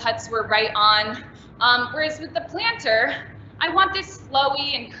angle cuts were right on. Whereas with the planter, I want this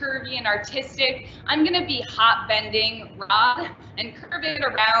flowy and curvy and artistic. I'm gonna be hot bending rod and curve it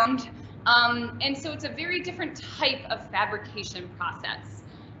around. And so it's a very different type of fabrication process.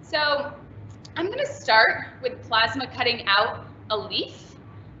 So I'm gonna start with plasma cutting out a leaf,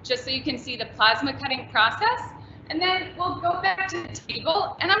 just so you can see the plasma cutting process. And then we'll go back to the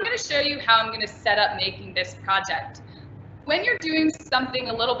table and I'm gonna show you how I'm gonna set up making this project. When you're doing something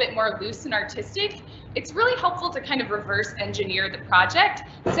a little bit more loose and artistic, it's really helpful to kind of reverse engineer the project.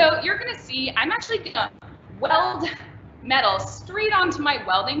 So you're gonna see, I'm actually gonna weld metal straight onto my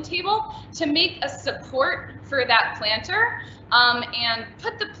welding table to make a support for that planter and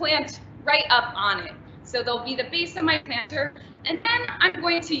put the plant right up on it. So there'll be the base of my planter, and then I'm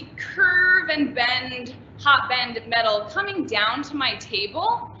going to curve and bend, hot bend metal coming down to my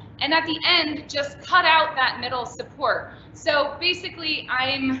table, and at the end, just cut out that middle support. So basically,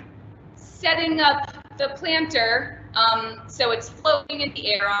 I'm setting up the planter so it's floating in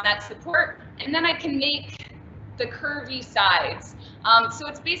the air on that support, and then I can make the curvy sides. So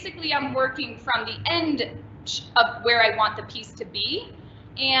it's basically I'm working from the end of where I want the piece to be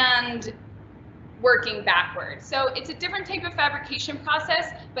and working backwards. So it's a different type of fabrication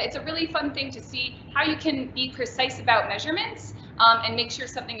process, but it's a really fun thing to see how you can be precise about measurements and make sure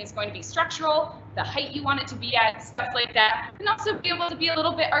something is going to be structural, the height you want it to be at, stuff like that, and also be able to be a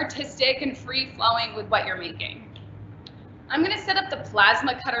little bit artistic and free-flowing with what you're making. I'm going to set up the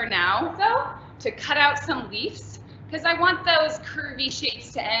plasma cutter now, though, to cut out some leaves, because I want those curvy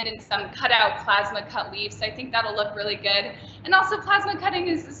shapes to end in some cut-out plasma cut leaves. I think that'll look really good. And also, plasma cutting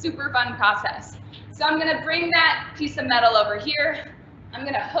is a super fun process. So I'm going to bring that piece of metal over here. I'm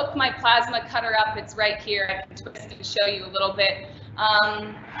going to hook my plasma cutter up. It's right here. I can twist it to show you a little bit.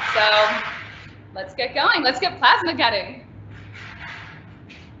 So let's get going. Let's get plasma cutting.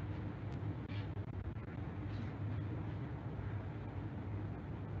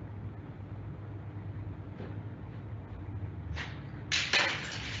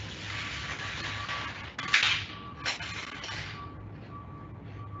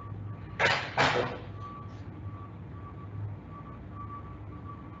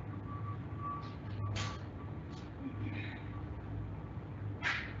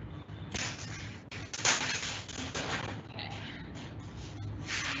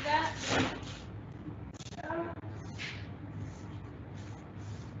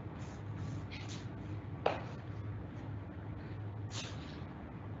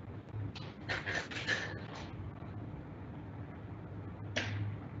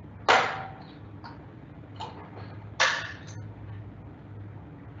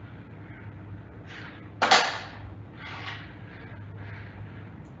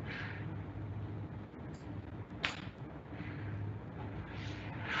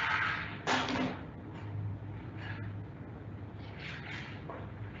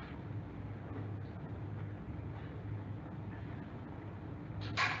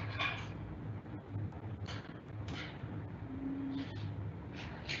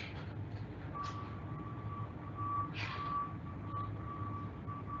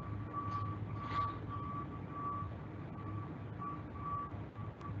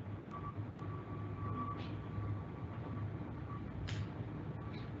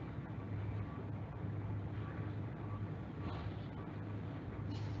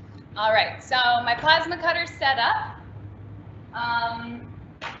 All right, so my plasma cutter's set up.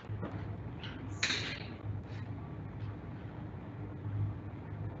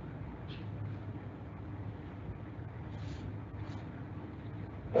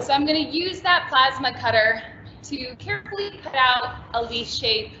 So I'm going to use that plasma cutter to carefully cut out a leaf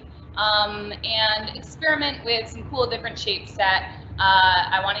shape and experiment with some cool different shapes that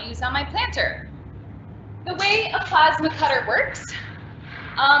I want to use on my planter. The way a plasma cutter works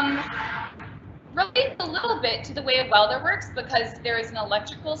relates a little bit to the way a welder works because there is an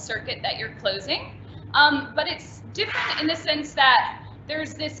electrical circuit that you're closing, but it's different in the sense that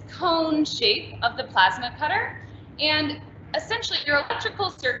there's this cone shape of the plasma cutter, and essentially your electrical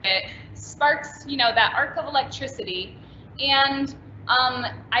circuit sparks, that arc of electricity, and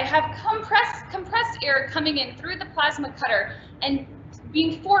I have compressed air coming in through the plasma cutter and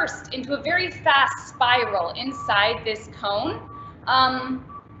being forced into a very fast spiral inside this cone. And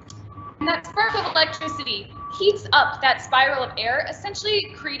that spark of electricity heats up that spiral of air,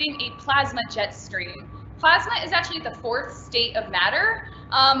 essentially creating a plasma jet stream. Plasma is actually the fourth state of matter,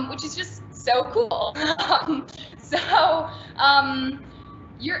 which is just so cool.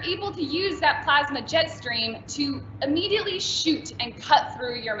 You're able to use that plasma jet stream to immediately shoot and cut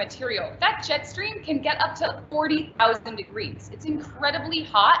through your material. That jet stream can get up to 40,000 degrees. It's incredibly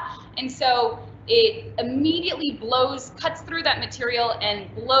hot, and so it immediately cuts through that material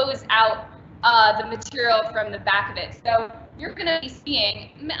and blows out the material from the back of it. So you're gonna be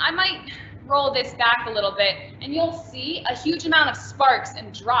seeing, I might roll this back a little bit, and you'll see a huge amount of sparks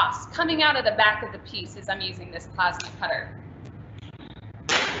and drops coming out of the back of the piece as I'm using this plasma cutter.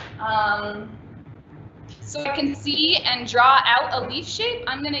 So I can see and draw out a leaf shape.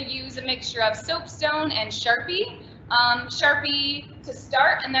 I'm going to use a mixture of soapstone and Sharpie. Sharpie to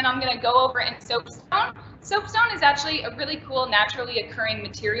start, and then I'm going to go over in soapstone. Soapstone is actually a really cool naturally occurring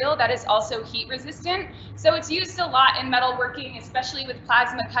material that is also heat resistant. So it's used a lot in metalworking, especially with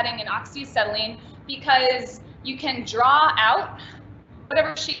plasma cutting and oxyacetylene, because you can draw out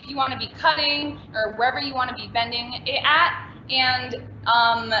whatever shape you want to be cutting or wherever you want to be bending it at, and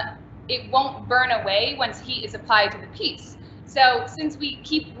it won't burn away once heat is applied to the piece. So since we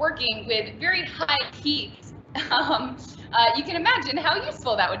keep working with very high heat, you can imagine how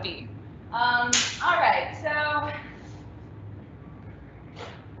useful that would be. All right, so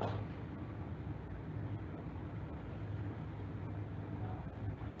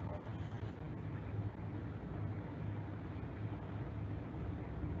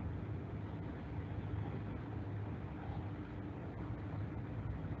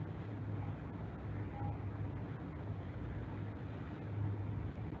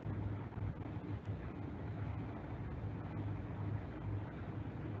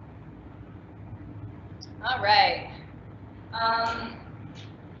all right.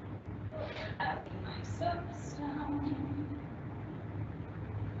 My soapstone.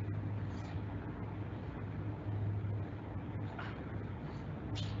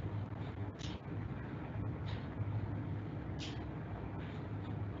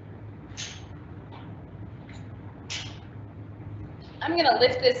 I'm going to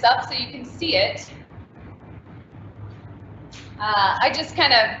lift this up so you can see it. I just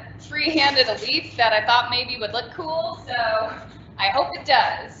kind of free-handed a leaf that I thought maybe would look cool, so I hope it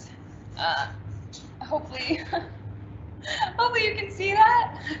does. Hopefully, hopefully you can see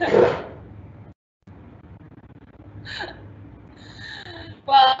that.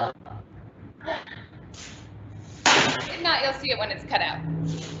 Well, if not, you'll see it when it's cut out.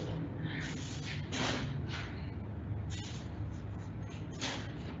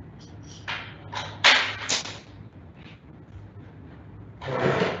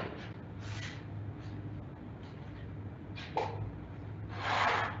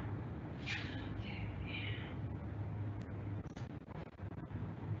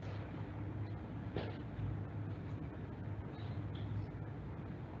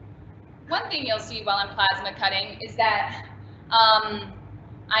 One thing you'll see while I'm plasma cutting is that I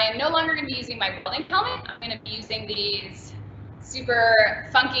am no longer going to be using my welding helmet. I'm going to be using these super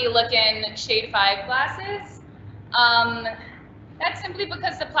funky looking shade 5 glasses. That's simply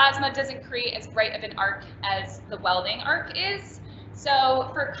because the plasma doesn't create as bright of an arc as the welding arc is. So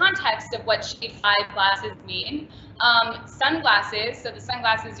for context of what shade 5 glasses mean, sunglasses, so the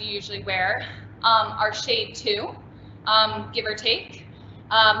sunglasses you usually wear, are shade 2, give or take.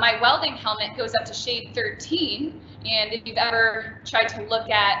 My welding helmet goes up to shade 13, and if you've ever tried to look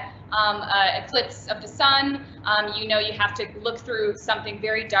at an eclipse of the sun, you know you have to look through something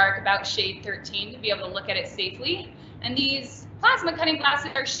very dark about shade 13 to be able to look at it safely. And these plasma cutting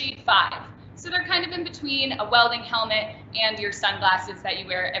glasses are shade 5, so they're kind of in between a welding helmet and your sunglasses that you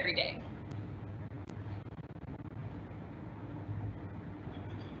wear every day.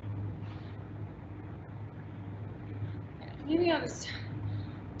 Maybe I'll just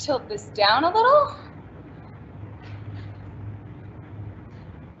tilt this down a little.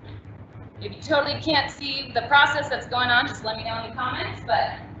 If you totally can't see the process that's going on, just let me know in the comments,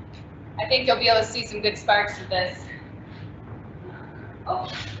 but I think you'll be able to see some good sparks with this.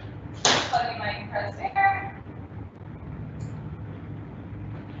 Oh, plugging my compressed air.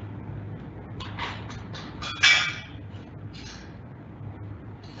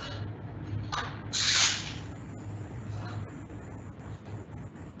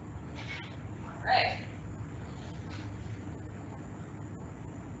 All right.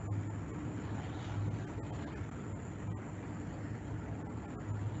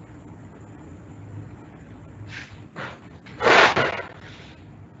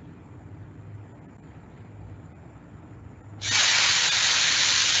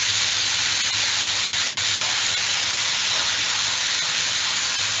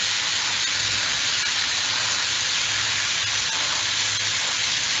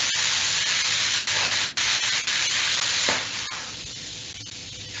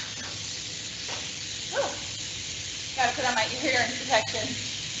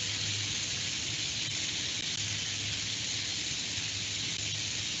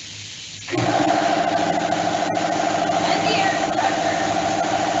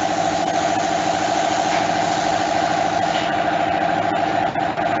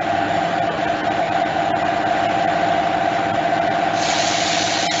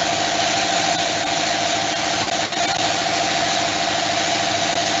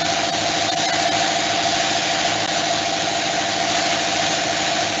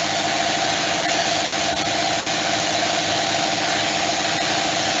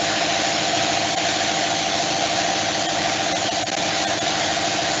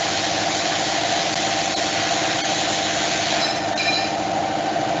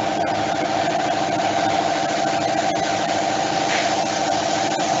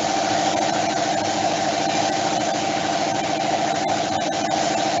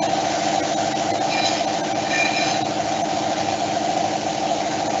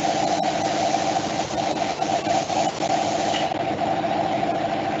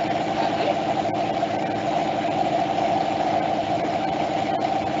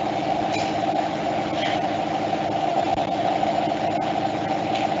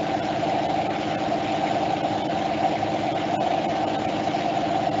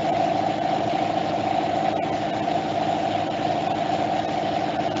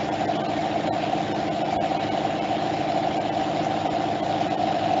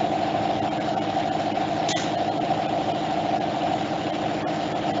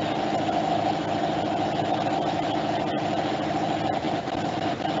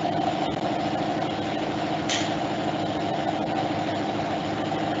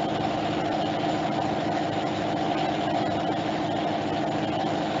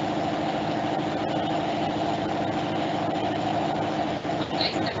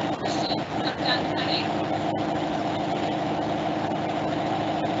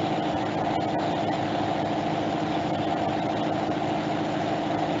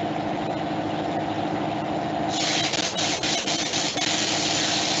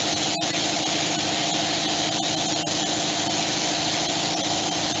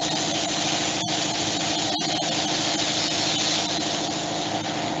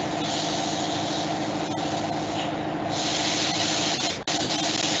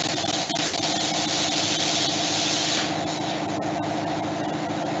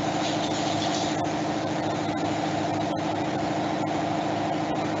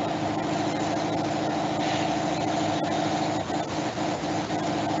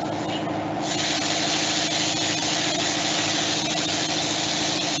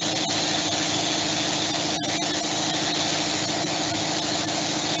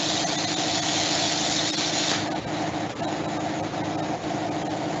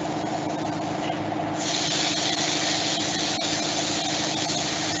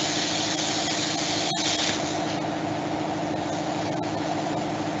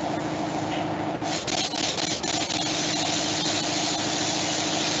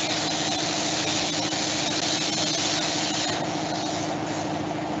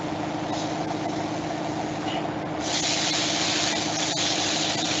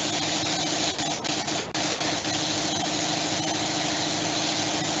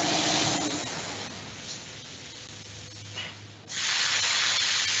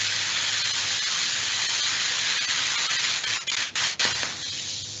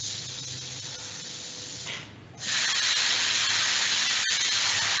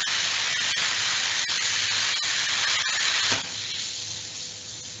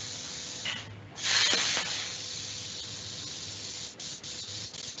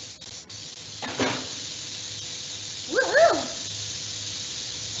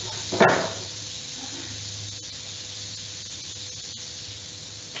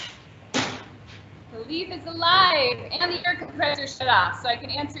 and the air compressor shut off, so I can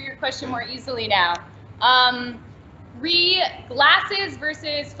answer your question more easily now. Glasses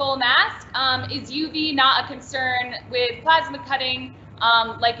versus full mask. Is UV not a concern with plasma cutting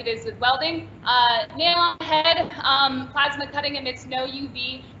like it is with welding? Nail on the head, plasma cutting emits no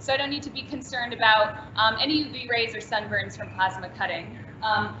UV, so I don't need to be concerned about any UV rays or sunburns from plasma cutting.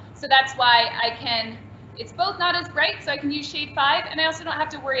 So that's why I can, it's both not as bright, so I can use shade 5, and I also don't have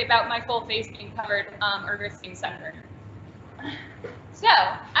to worry about my full face being covered or risking sunburn. So,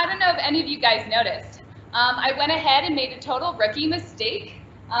 I don't know if any of you guys noticed. I went ahead and made a total rookie mistake,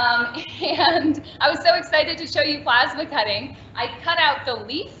 and I was so excited to show you plasma cutting. I cut out the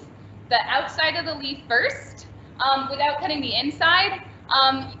leaf, the outside of the leaf first, without cutting the inside.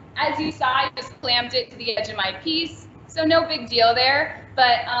 As you saw, I just clamped it to the edge of my piece, so no big deal there,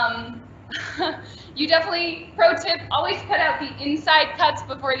 but you definitely, pro tip, always cut out the inside cuts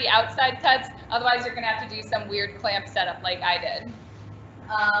before the outside cuts, otherwise you're gonna have to do some weird clamp setup like I did.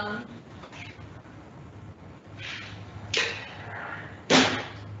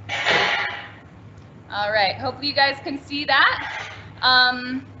 All right, hopefully you guys can see that.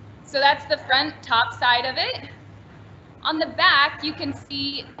 So that's the front top side of it. On the back, you can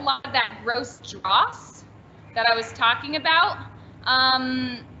see a lot of that gross dross that I was talking about.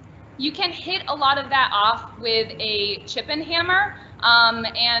 You can hit a lot of that off with a chip and hammer,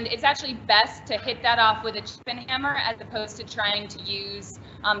 and it's actually best to hit that off with a chip and hammer as opposed to trying to use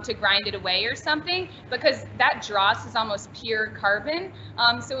to grind it away or something, because that dross is almost pure carbon,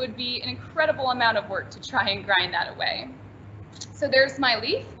 so it would be an incredible amount of work to try and grind that away. So there's my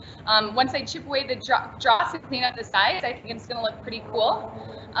leaf. Once I chip away the dross and clean up the sides, I think it's going to look pretty cool.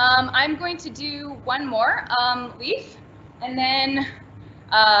 I'm going to do one more leaf, and then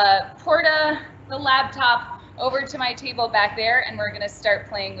port the laptop over to my table back there, and we're going to start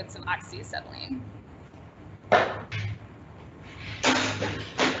playing with some oxyacetylene.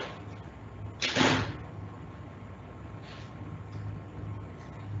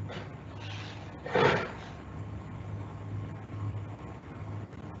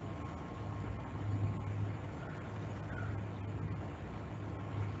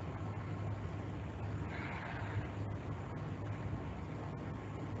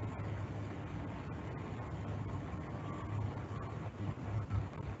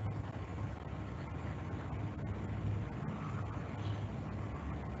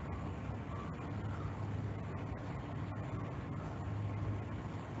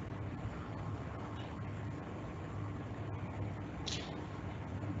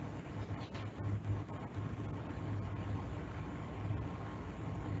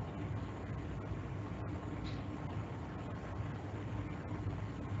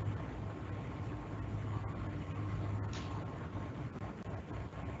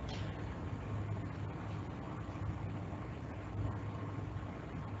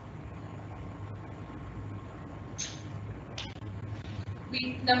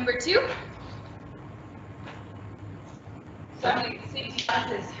 Leaf number 2. So I'm going to get safety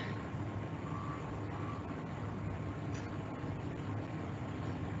glasses.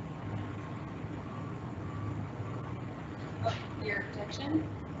 Oh, ear protection.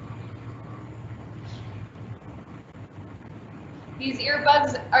 These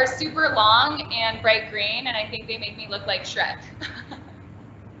earbuds are super long and bright green, and I think they make me look like Shrek.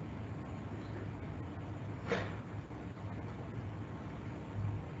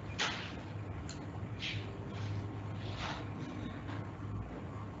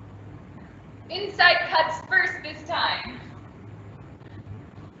 Inside cuts first this time.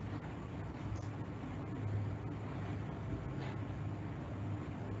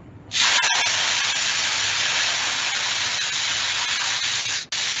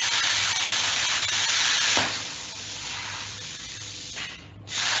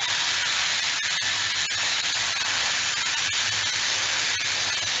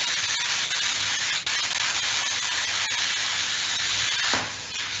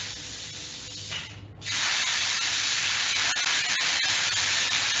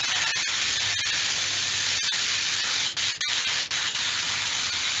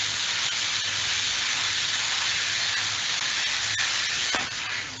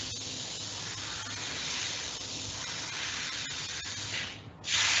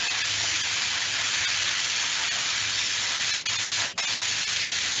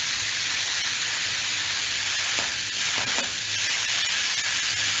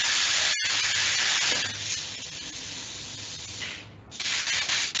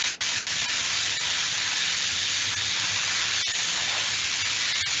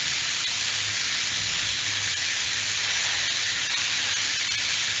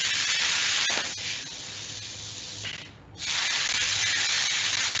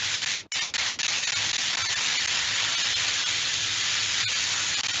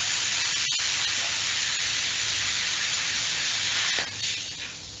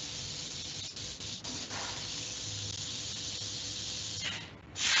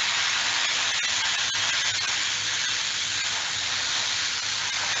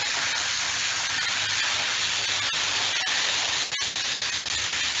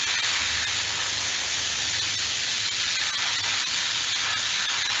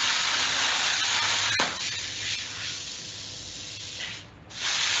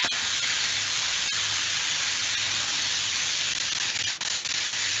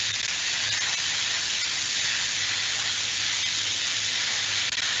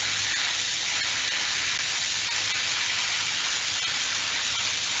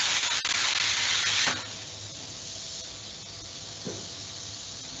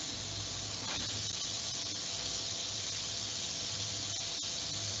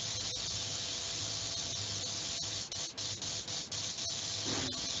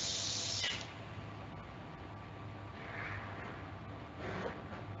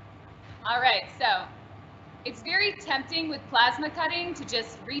 right, so it's very tempting with plasma cutting to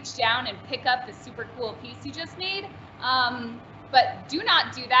just reach down and pick up the super cool piece you just made. But do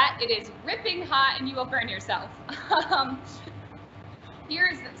not do that. It is ripping hot and you will burn yourself.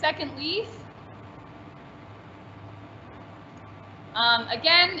 Here's the second leaf.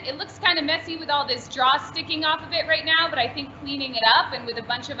 Again, it looks kind of messy with all this dross sticking off of it right now, but I think cleaning it up and with a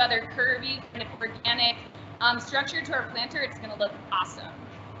bunch of other curvy kind of organic structure to our planter, it's going to look awesome.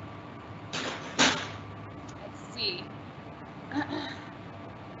 Let's see.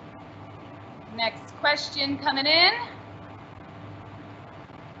 Next question coming in.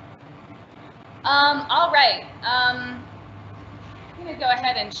 All right. I'm going to go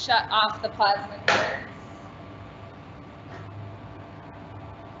ahead and shut off the plasma cutter.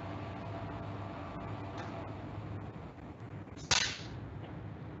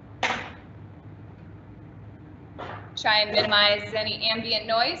 Try and minimize any ambient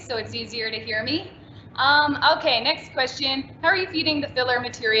noise so it's easier to hear me. Okay, next question. How are you feeding the filler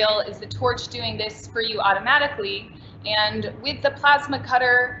material? Is the torch doing this for you automatically? And with the plasma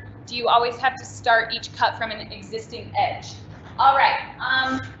cutter, do you always have to start each cut from an existing edge? All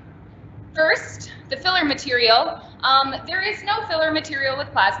right, first, the filler material. There is no filler material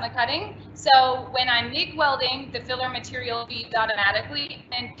with plasma cutting. So when I'm MIG welding, the filler material feeds automatically,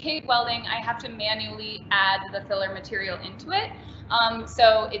 and TIG welding, I have to manually add the filler material into it.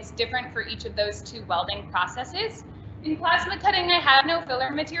 So it's different for each of those two welding processes. In plasma cutting, I have no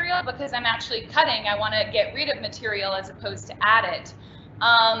filler material because I'm actually cutting. I want to get rid of material as opposed to add it.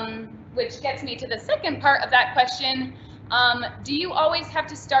 Which gets me to the second part of that question. Do you always have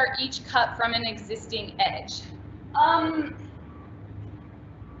to start each cut from an existing edge?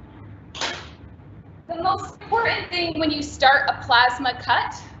 The most important thing when you start a plasma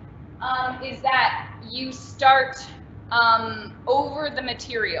cut is that you start over the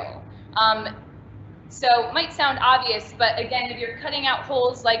material. So it might sound obvious, but again, if you're cutting out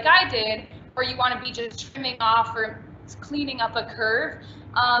holes like I did, or you want to be just trimming off or cleaning up a curve,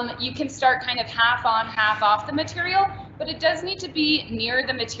 you can start kind of half on, half off the material, but it does need to be near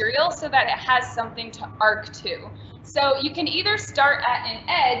the material so that it has something to arc to. So you can either start at an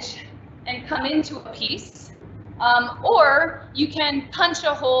edge and come into a piece, or you can punch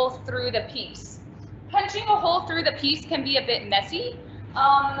a hole through the piece. Punching a hole through the piece can be a bit messy, and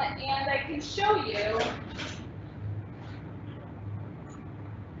I can show you.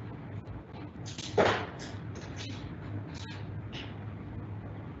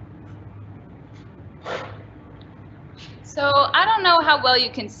 So I don't know how well you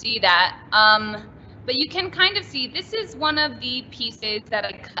can see that, but you can kind of see this is one of the pieces that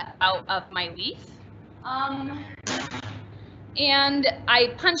I cut out of my leaf. And I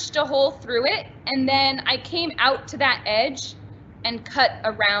punched a hole through it, and then I came out to that edge and cut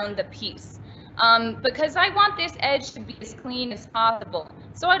around the piece. Because I want this edge to be as clean as possible.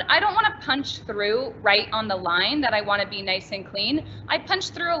 So I don't want to punch through right on the line that I want to be nice and clean. I punch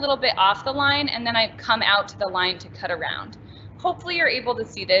through a little bit off the line, and then I come out to the line to cut around. Hopefully you're able to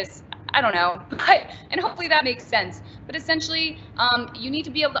see this. I don't know, and hopefully that makes sense. But essentially, you need to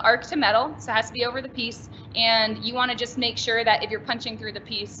be able to arc to metal, so it has to be over the piece, and you want to just make sure that if you're punching through the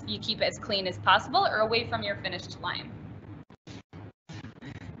piece, you keep it as clean as possible or away from your finished line.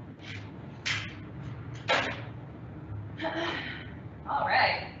 All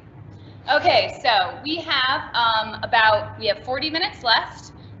right. Okay, so we have 40 minutes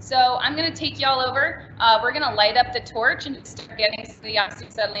left. So I'm going to take y'all over. We're going to light up the torch and just start getting the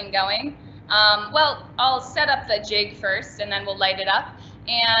oxyacetylene going. Well, I'll set up the jig first and then we'll light it up.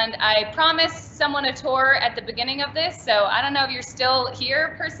 And I promised someone a tour at the beginning of this, so I don't know if you're still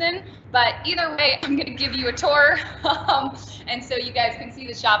here, person, but either way, I'm going to give you a tour. And so you guys can see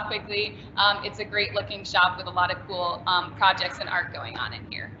the shop quickly. It's a great looking shop with a lot of cool projects and art going on in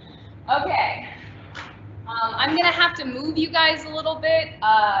here. Okay. I'm going to have to move you guys a little bit.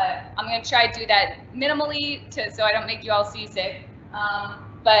 I'm going to try to do that minimally so I don't make you all seasick.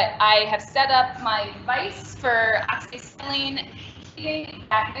 But I have set up my vise for oxyacetylene heating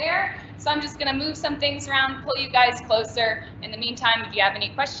back there. So I'm just going to move some things around, pull you guys closer. In the meantime, if you have any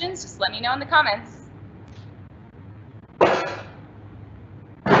questions, just let me know in the comments.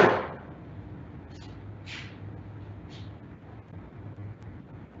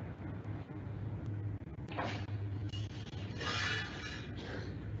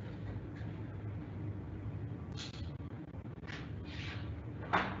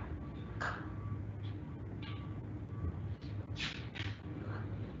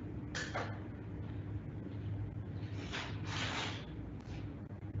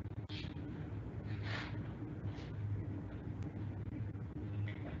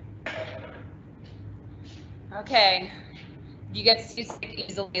 Okay, you get seasick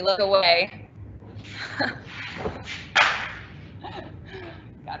easily, look away.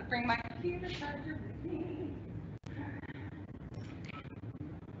 Gotta bring my computer charger with me.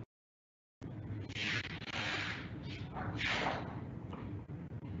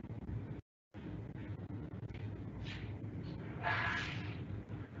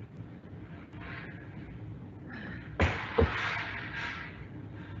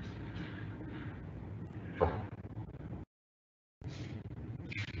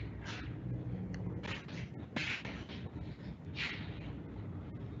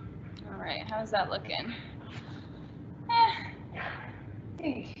 All right, how's that looking? I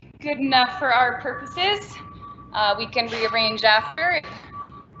think good enough for our purposes. We can rearrange after if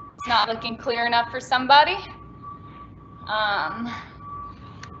it's not looking clear enough for somebody.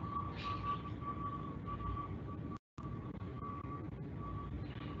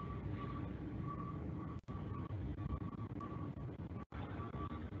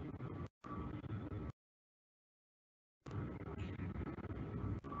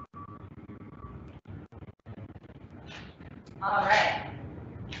 All right.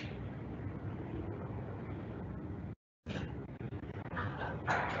 Get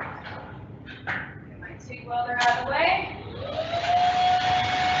my TIG welder out of the way.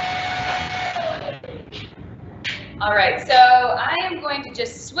 All right, so I am going to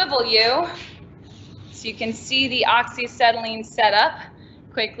just swivel you so you can see the oxyacetylene setup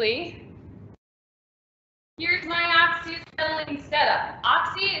quickly. Here's my oxyacetylene setup.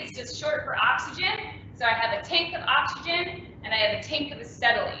 Oxy is just short for oxygen, so I have a tank of oxygen and I have a tank of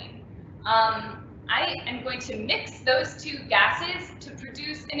acetylene. I am going to mix those two gases to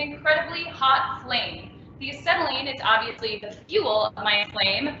produce an incredibly hot flame. The acetylene is obviously the fuel of my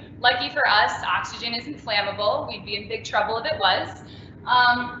flame. Lucky for us, oxygen isn't flammable. We'd be in big trouble if it was.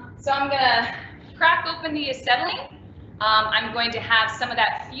 So I'm gonna crack open the acetylene. I'm going to have some of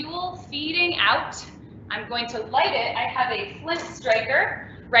that fuel feeding out. I'm going to light it. I have a flint striker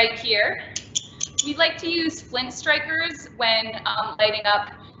right here. We like to use flint strikers when lighting up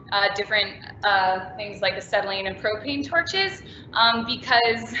different things like acetylene and propane torches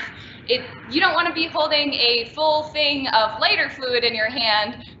because you don't want to be holding a full thing of lighter fluid in your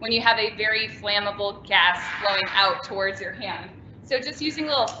hand when you have a very flammable gas flowing out towards your hand. So just using a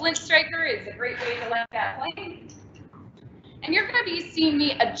little flint striker is a great way to light that flame. And you're going to be seeing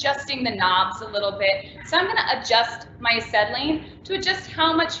me adjusting the knobs a little bit. So I'm going to adjust my acetylene to adjust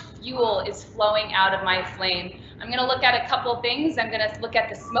how much fuel is flowing out of my flame. I'm going to look at a couple things. I'm going to look at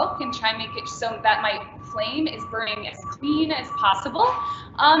the smoke and try and make it so that my flame is burning as clean as possible.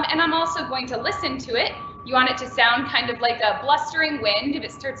 And I'm also going to listen to it. You want it to sound kind of like a blustering wind. If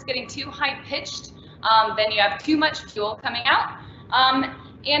it starts getting too high pitched, then you have too much fuel coming out. And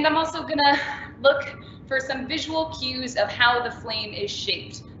I'm also going to look for some visual cues of how the flame is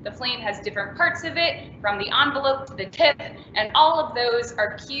shaped. The flame has different parts of it, from the envelope to the tip, and all of those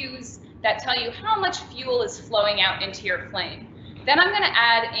are cues that tell you how much fuel is flowing out into your flame. Then I'm going to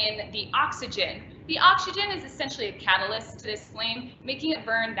add in the oxygen. The oxygen is essentially a catalyst to this flame, making it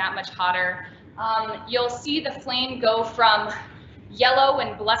burn that much hotter. You'll see the flame go from yellow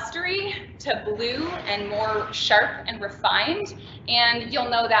and blustery to blue and more sharp and refined, and you'll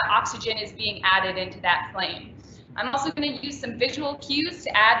know that oxygen is being added into that flame. I'm also going to use some visual cues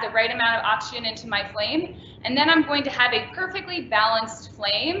to add the right amount of oxygen into my flame, and then I'm going to have a perfectly balanced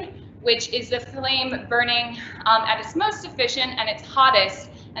flame, which is the flame burning at its most efficient and its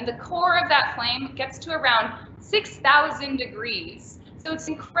hottest, and the core of that flame gets to around 6,000 degrees. So it's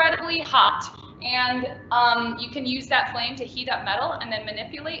incredibly hot. And you can use that flame to heat up metal and then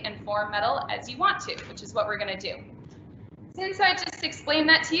manipulate and form metal as you want to, which is what we're going to do. Since I just explained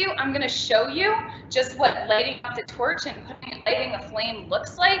that to you, I'm going to show you just what lighting up the torch and lighting a flame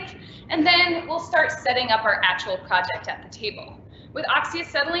looks like, and then we'll start setting up our actual project at the table. With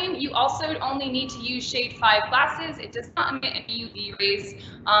oxyacetylene, you also only need to use shade 5 glasses. It does not emit any UV rays.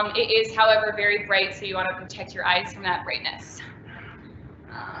 It is, however, very bright, so you want to protect your eyes from that brightness.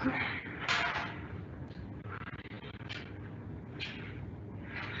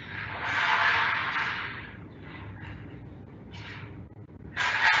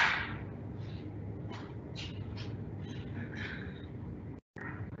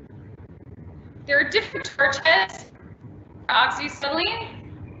 There are different torches for oxyacetylene.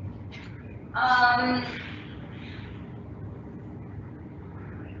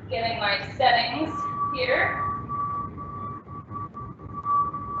 Getting my settings here.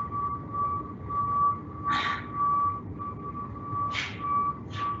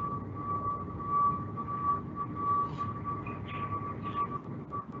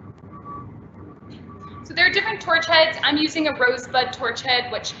 So there are are different torch heads. I'm using a rosebud torch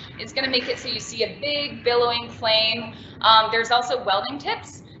head, which is going to make it so you see a big billowing flame. There's also welding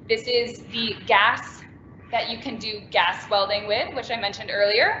tips. This is the gas that you can do gas welding with, which I mentioned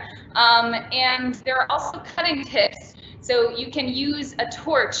earlier. And there are also cutting tips. So you can use a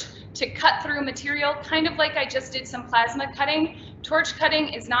torch to cut through material, kind of like I just did some plasma cutting. Torch cutting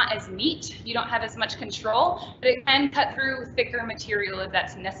is not as neat. You don't have as much control, but it can cut through thicker material if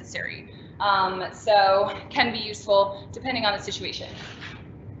that's necessary. So can be useful depending on the situation.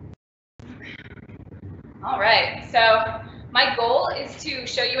 All right, so my goal is to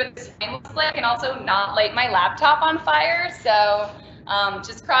show you what this flame looks like and also not light my laptop on fire. So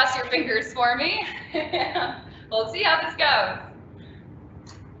just cross your fingers for me. We'll see how this goes.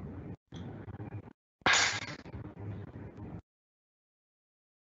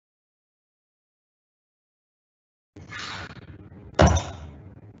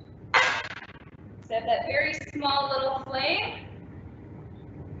 Set that very small little flame.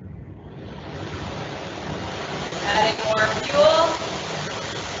 Adding more fuel.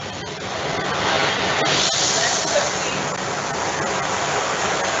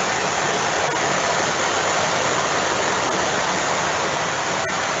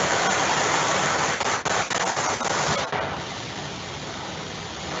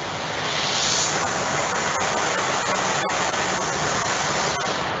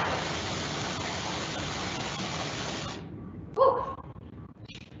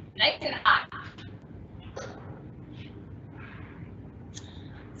 Nice and hot.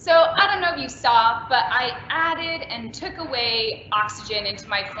 So I don't know if you saw, but I added and took away oxygen into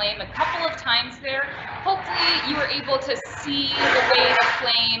my flame a couple of times there. Hopefully you were able to see the way the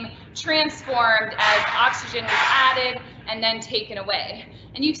flame transformed as oxygen was added and then taken away.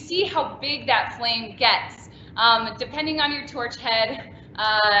 And you see how big that flame gets. Depending on your torch head,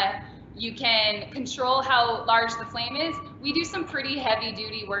 you can control how large the flame is. We do some pretty heavy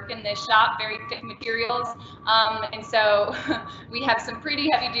duty work in this shop, very thick materials. And so we have some pretty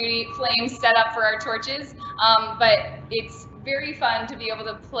heavy duty flames set up for our torches. But it's very fun to be able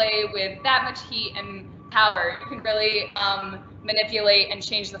to play with that much heat and power. You can really manipulate and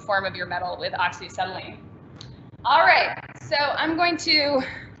change the form of your metal with oxyacetylene. All right, so I'm going to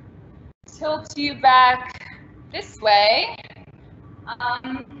tilt you back this way.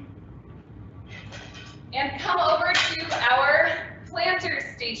 And come over to our planter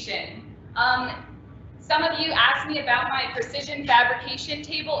station. Some of you asked me about my precision fabrication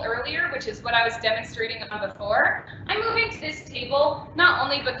table earlier, which is what I was demonstrating on before. I'm moving to this table not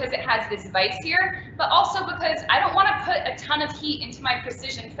only because it has this vise here, but also because I don't want to put a ton of heat into my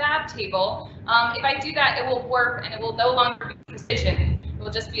precision fab table. If I do that, it will warp and it will no longer be precision. It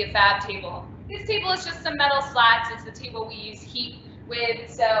will just be a fab table. This table is just some metal slats. It's the table we use heat with,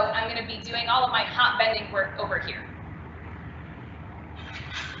 so I'm going to be doing all of my hot bending work over here.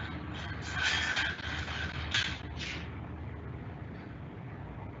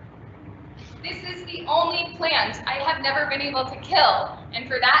 This is the only plant I have never been able to kill, and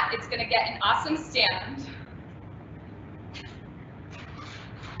for that, it's going to get an awesome stand.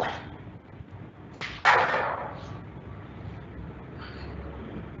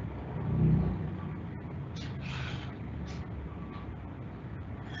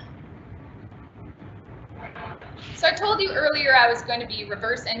 So I told you earlier I was going to be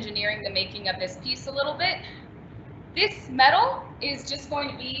reverse engineering the making of this piece a little bit. This metal is just going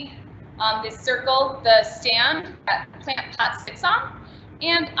to be this circle, the stand that the plant pot sits on,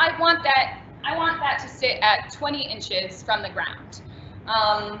 and I want that to sit at 20 inches from the ground.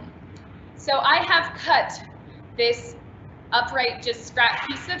 So I have cut this upright, just scrap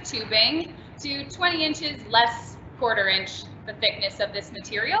piece of tubing to 20 inches less quarter inch the thickness of this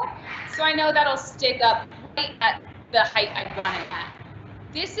material. So I know that'll stick up right at the height I want it at.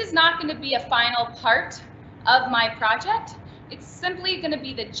 This is not going to be a final part of my project. It's simply going to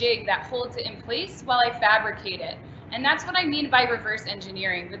be the jig that holds it in place while I fabricate it. And that's what I mean by reverse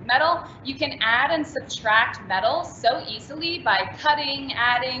engineering. With metal, you can add and subtract metal so easily by cutting,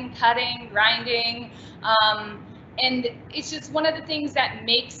 adding, cutting, grinding. And it's just one of the things that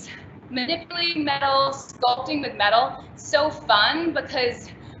makes manipulating metal, sculpting with metal so fun, because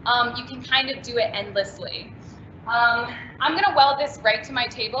you can kind of do it endlessly. I'm going to weld this right to my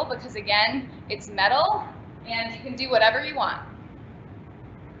table because, again, it's metal and you can do whatever you want.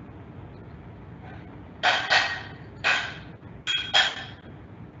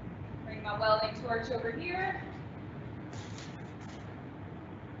 Bring my welding torch over here.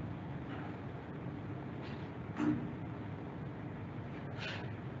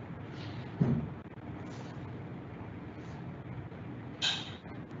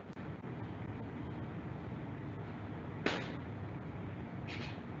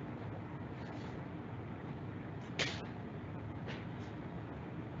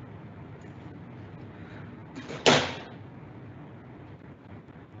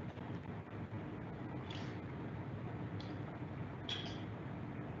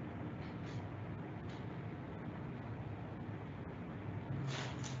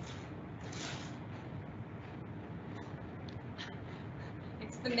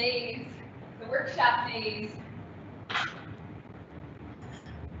 the maze, the workshop maze.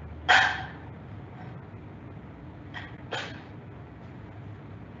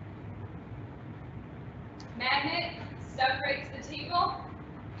 Magnet stuck right to the table.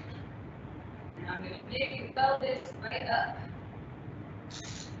 And I'm going to dig weld this right up.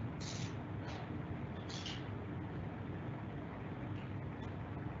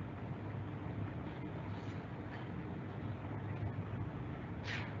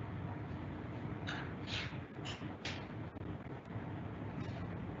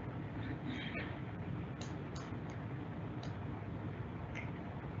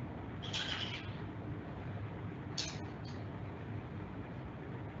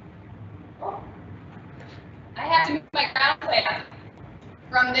 I have to move my ground clamp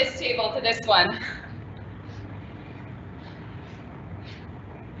from this table to this one.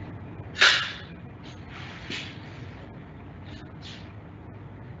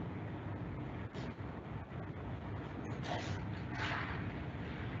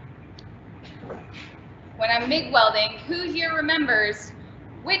 When I'm MIG welding, who here remembers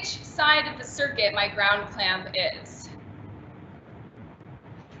which side of the circuit my ground clamp is?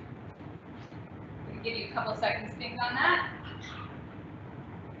 I'm going to give you a couple seconds to think on that.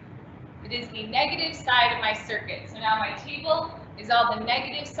 It is the negative side of my circuit. So now my table is all the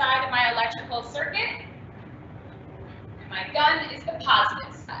negative side of my electrical circuit. And my gun is the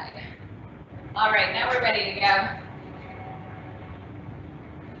positive side. All right, now we're ready to go.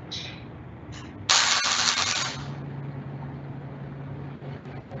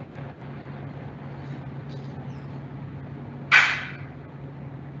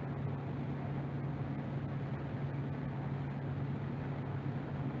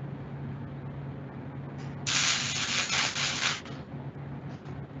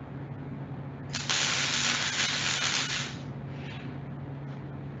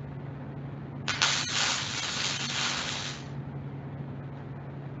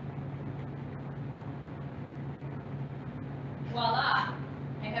 Voila,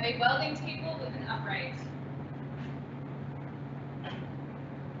 I have a welding table with an upright.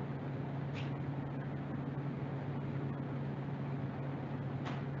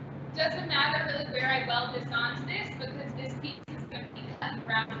 Doesn't matter really where I weld this onto this because this piece is going to be cut and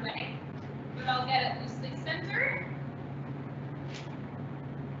ground away, but I'll get it loosely centered.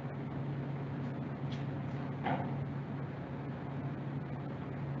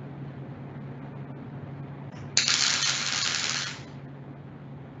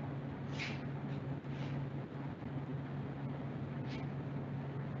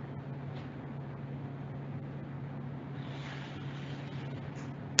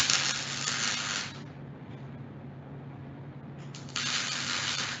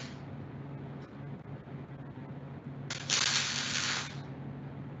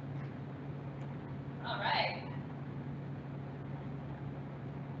 All right.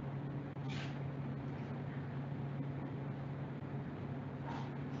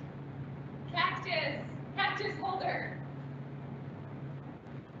 Cactus holder.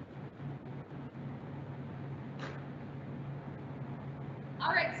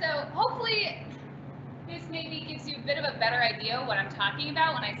 All right, so hopefully this maybe gives you a bit of a better idea of what I'm talking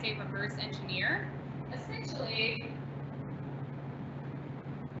about when I say reverse engineer. Essentially,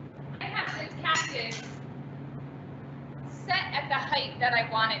 I have this cactus set at the height that I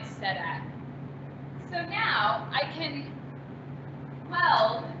want it set at. So now I can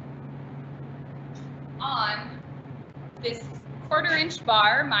weld on this 1/4 inch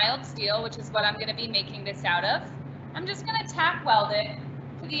bar, mild steel, which is what I'm going to be making this out of. I'm just going to tack weld it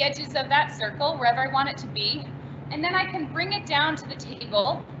to the edges of that circle, wherever I want it to be, and then I can bring it down to the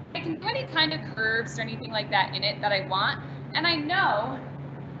table. I can do any kind of curves or anything like that in it that I want, and I know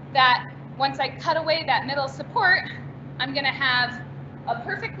that once I cut away that middle support, I'm going to have a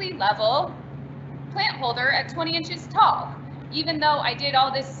perfectly level plant holder at 20 inches tall, even though I did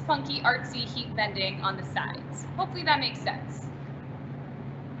all this funky artsy heat bending on the sides. Hopefully that makes sense.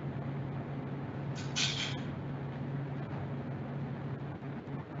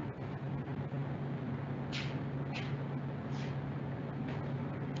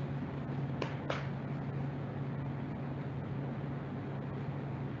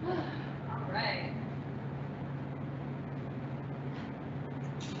 All right.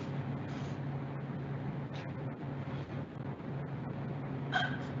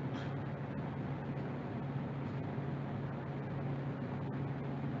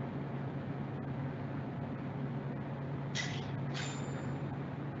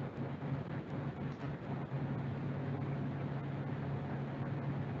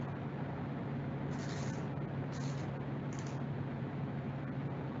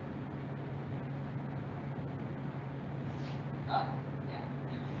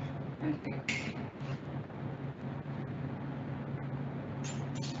 I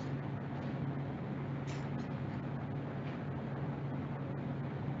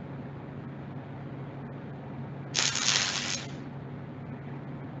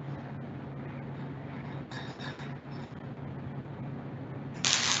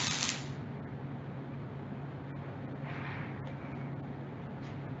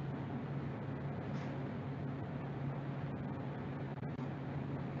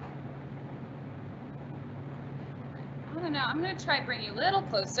don't know, I'm gonna try to bring you a little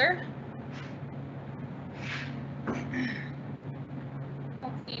closer. Hopefully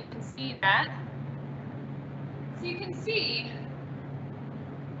you can see that. So you can see,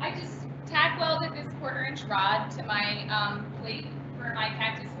 I just tack welded this 1/4" rod to my plate for my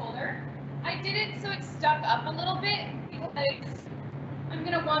cactus holder. I did it so it stuck up a little bit because I'm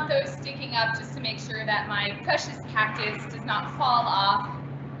gonna want those sticking up just to make sure that my precious cactus does not fall off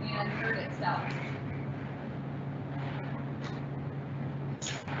and hurt itself.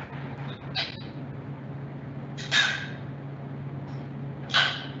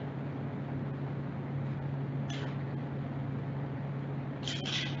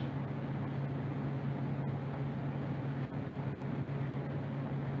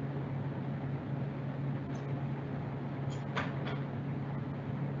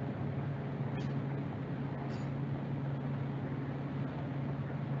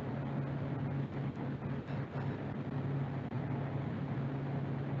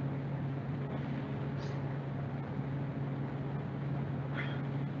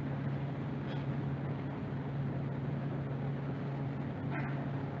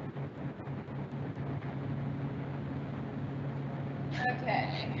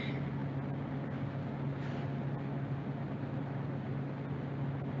 Okay.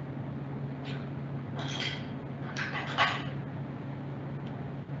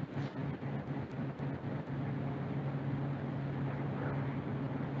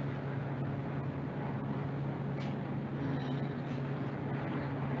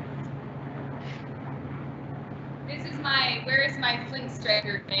 This is my Where is My Flint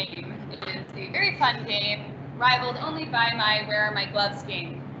Striker game. It is a very fun game, rivaled only by my Where Are My Gloves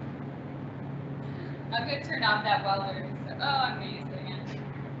game. I'm going to turn off that welder. So, oh, I'm going to use it again.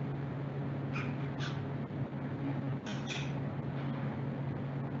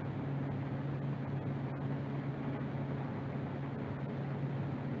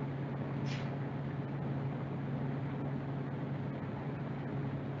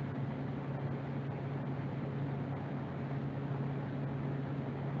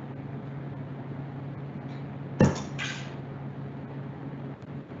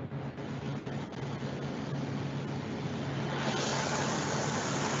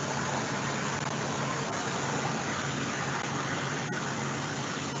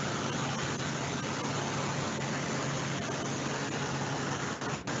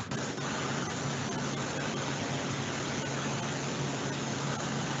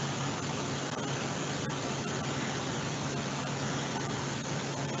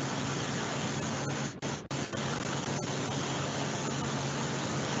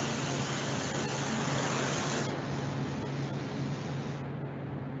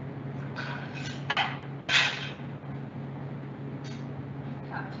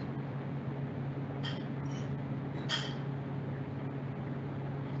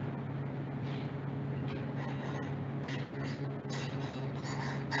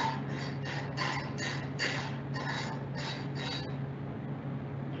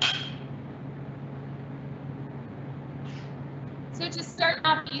 So just starting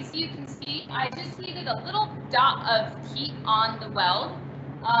off easy, you can see I just needed a little dot of heat on the weld,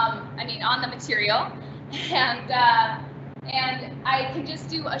 on the material, and I can just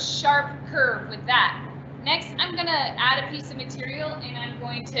do a sharp curve with that. Next, I'm gonna add a piece of material and I'm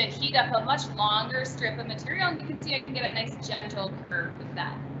going to heat up a much longer strip of material, and you can see I can get a nice gentle curve with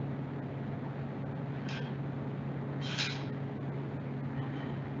that.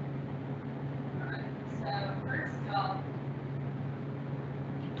 All right, so first I'll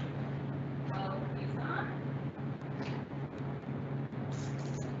weld these on.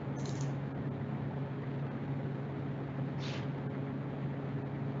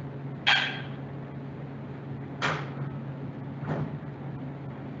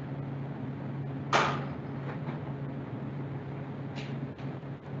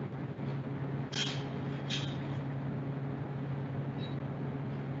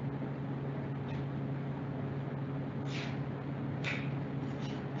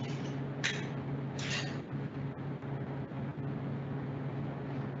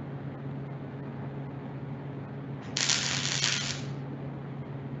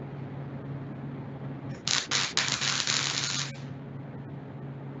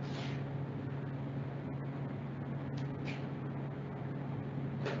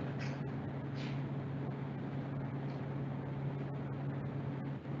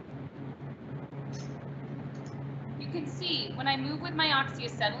 can see when I move with my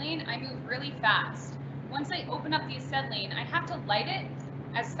oxyacetylene, I move really fast. Once I open up the acetylene, I have to light it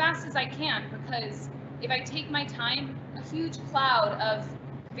as fast as I can, because if I take my time, a huge cloud of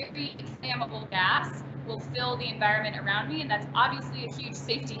very flammable gas will fill the environment around me, and that's obviously a huge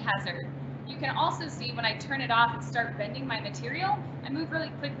safety hazard. You can also see when I turn it off and start bending my material, I move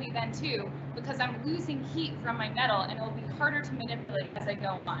really quickly then too, because I'm losing heat from my metal, and it will be harder to manipulate as I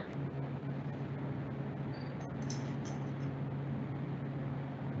go on.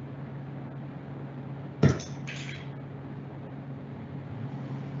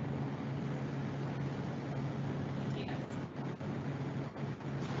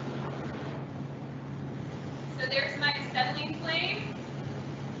 So there's my acetylene flame.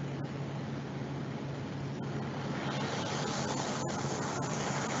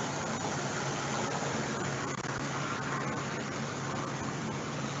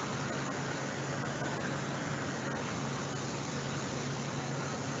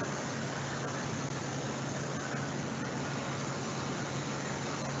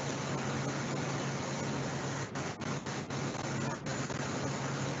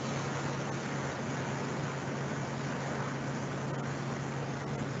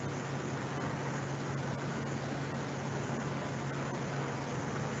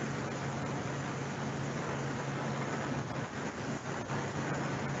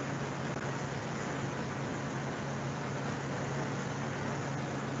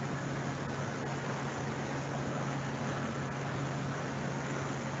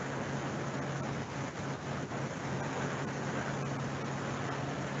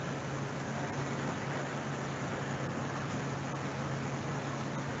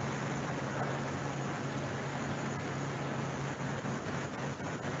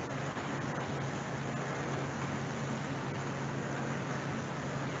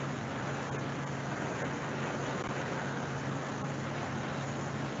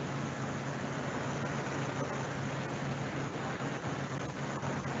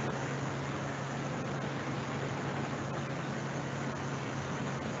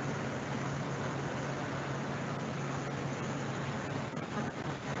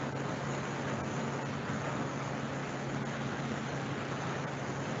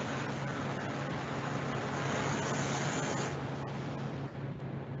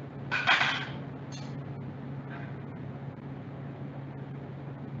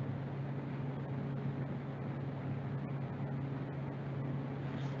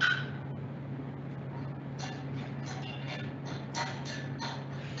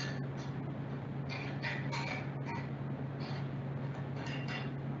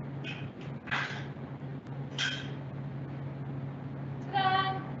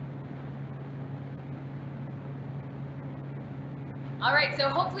 All right, so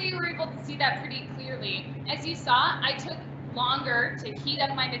hopefully you were able to see that pretty clearly. As you saw, I took longer to heat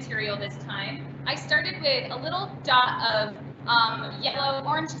up my material this time. I started with a little dot of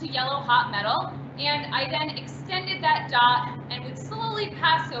orange to yellow hot metal, and I then extended that dot and would slowly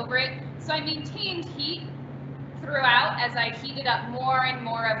pass over it, so I maintained heat throughout as I heated up more and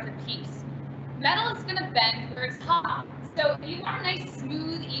more of the piece. Metal is going to bend where it's hot, so if you want a nice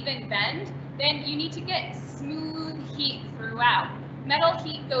smooth, even bend, then you need to get smooth heat throughout. Metal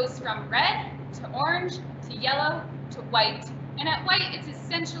heat goes from red to orange to yellow to white, and at white it's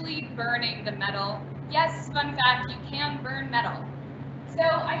essentially burning the metal. Yes, fun fact, you can burn metal. So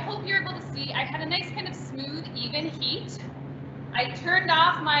I hope you're able to see I had a nice kind of smooth, even heat. I turned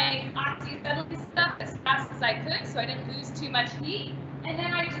off my oxyacetylene stuff as fast as I could so I didn't lose too much heat, and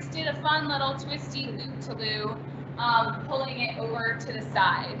then I just did a fun little twisty loop-to-loo, pulling it over to the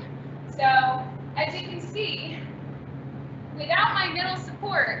side. So as you can see, without my middle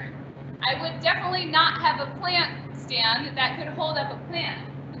support, I would definitely not have a plant stand that could hold up a plant.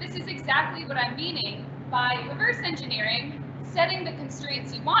 But this is exactly what I'm meaning by reverse engineering, setting the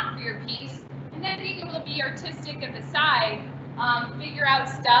constraints you want for your piece, and then being able to be artistic at the side, figure out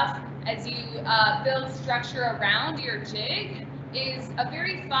stuff as you build structure around your jig is a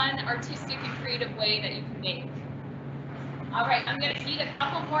very fun, artistic, and creative way that you can make. All right, I'm going to heat a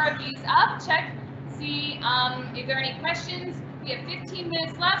couple more of these up, check, see if there are any questions. We have 15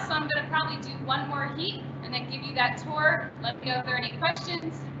 minutes left, so I'm going to probably do one more heat and then give you that tour. Let me know if there are any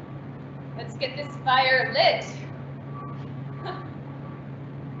questions. Let's get this fire lit.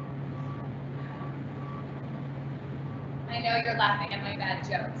 I know you're laughing at my bad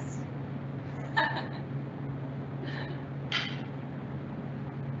jokes.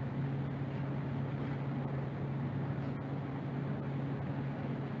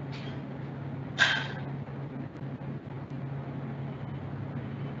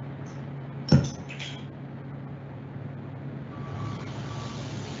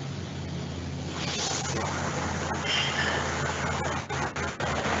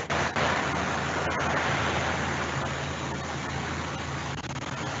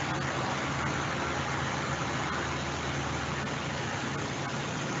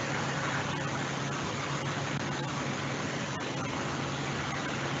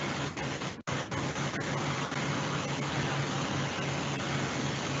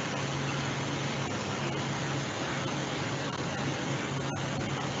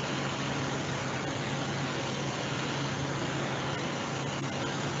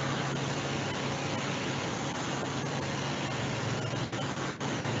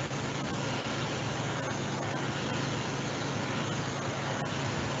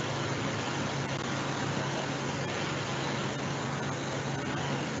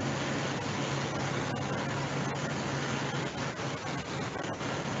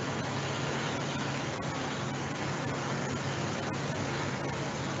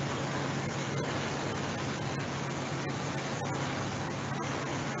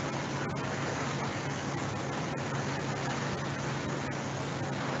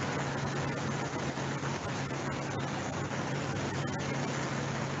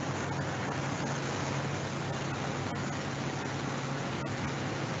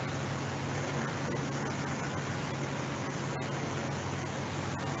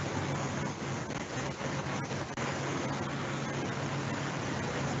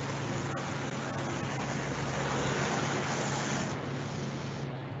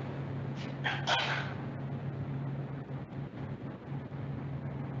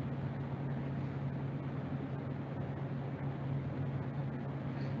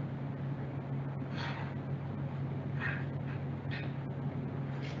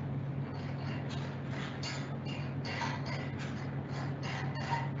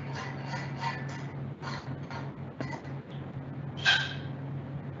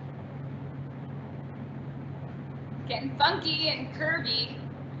 getting funky and curvy.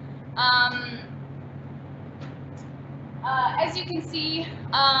 As you can see,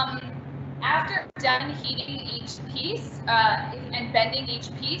 after I'm done heating each piece and bending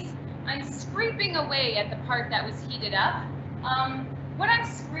each piece, I'm scraping away at the part that was heated up. What I'm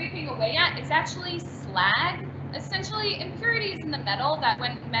scraping away at is actually slag, essentially impurities in the metal that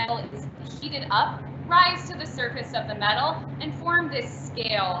when metal is heated up, rise to the surface of the metal and form this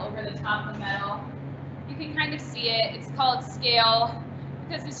scale over the top of the metal. You can kind of see it. It's called scale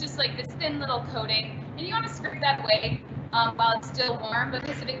because it's just like this thin little coating, and you want to scrape that away while it's still warm,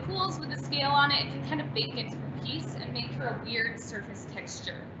 because if it cools with the scale on it, it can kind of bake into a piece and make for a weird surface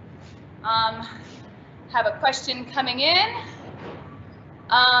texture. Have a question coming in.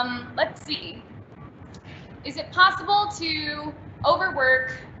 Let's see. Is it possible to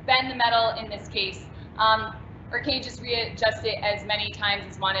overwork, bend the metal in this case, or can you just readjust it as many times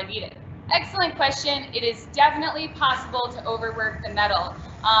as one and needed? Excellent question. It is definitely possible to overwork the metal.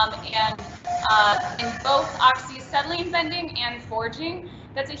 In both oxyacetylene bending and forging,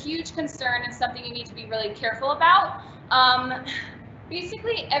 that's a huge concern and something you need to be really careful about.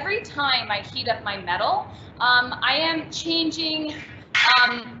 Basically, every time I heat up my metal, I am changing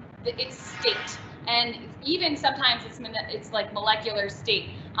its state. And even sometimes it's like molecular state.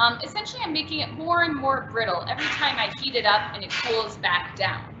 Essentially, I'm making it more and more brittle every time I heat it up and it cools back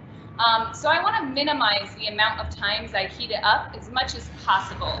down. So I want to minimize the amount of times I heat it up as much as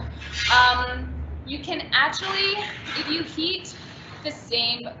possible. You can actually, if you heat the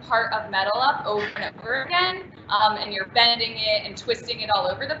same part of metal up over and over again, and you're bending it and twisting it all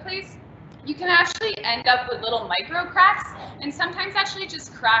over the place, you can actually end up with little micro cracks and sometimes actually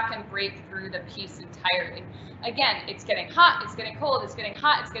just crack and break through the piece entirely. Again, it's getting hot, it's getting cold, it's getting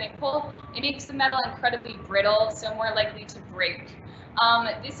hot, it's getting cold. It makes the metal incredibly brittle, so more likely to break.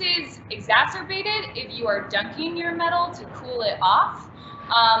 This is exacerbated if you are dunking your metal to cool it off.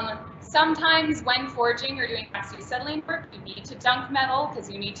 Sometimes when forging or doing oxyacetylene work, you need to dunk metal because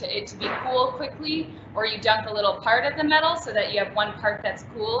you need it to be cool quickly, or you dunk a little part of the metal so that you have one part that's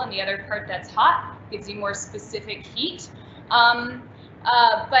cool and the other part that's hot. Gives you more specific heat.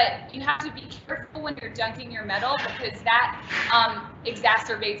 But you have to be careful when you're dunking your metal because that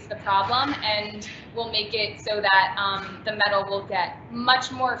exacerbates the problem and will make it so that the metal will get much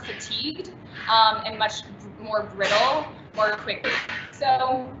more fatigued and much more brittle more quickly.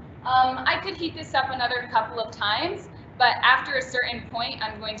 So I could heat this up another couple of times, but after a certain point,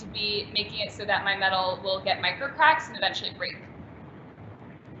 I'm going to be making it so that my metal will get micro cracks and eventually break.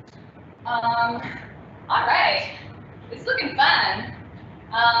 All right, it's looking fun.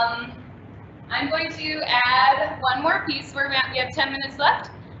 I'm going to add one more piece. We have 10 minutes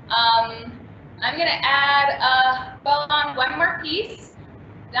left. I'm going to add weld on one more piece.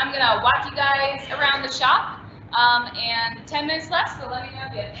 Then I'm going to walk you guys around the shop. And 10 minutes left, so let me know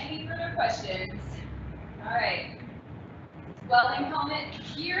if you have any further questions. All right. Welding helmet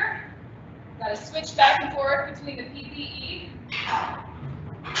here. Got to switch back and forth between the PPE.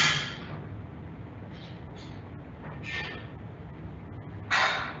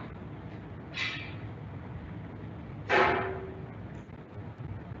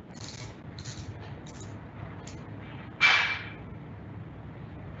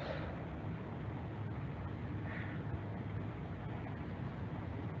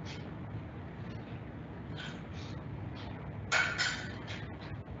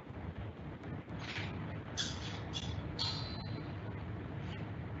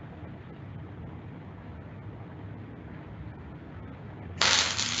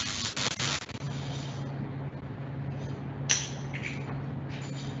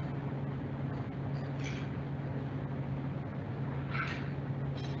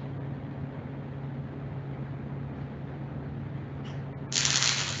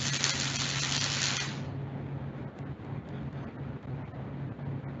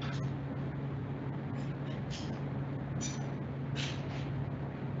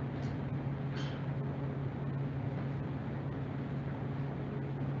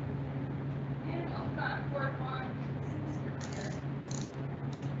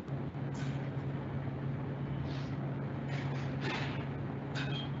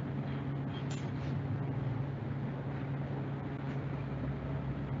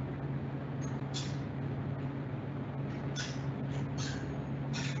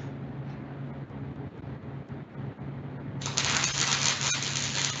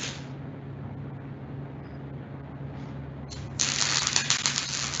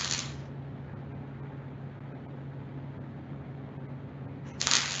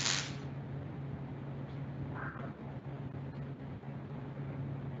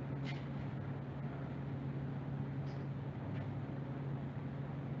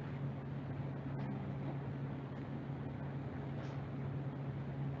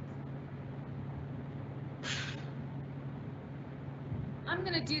 I'm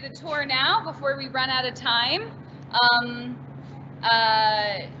going to do the tour now before we run out of time.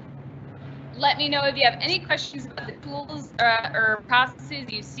 Let me know if you have any questions about the tools or processes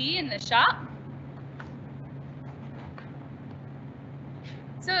you see in the shop.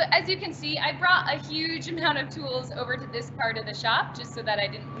 So as you can see, I brought a huge amount of tools over to this part of the shop just so that I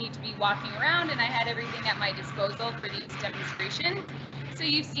didn't need to be walking around, and I had everything at my disposal for these demonstrations. So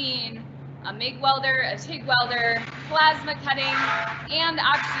you've seen a MIG welder, a TIG welder, plasma cutting, and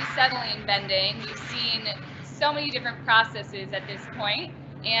oxyacetylene bending. You've seen so many different processes at this point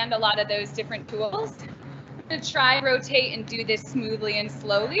and a lot of those different tools. I'm going to try, rotate, and do this smoothly and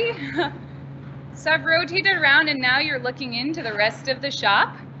slowly. So I've rotated around and now you're looking into the rest of the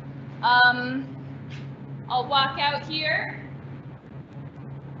shop. I'll walk out here.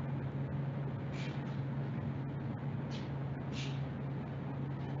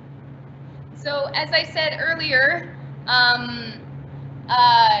 So as I said earlier,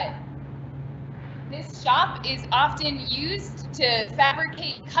 this shop is often used to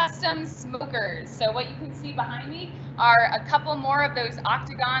fabricate custom smokers. So what you can see behind me are a couple more of those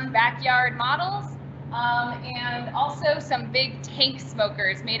octagon backyard models, and also some big tank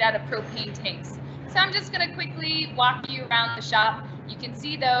smokers made out of propane tanks. So I'm just going to quickly walk you around the shop. You can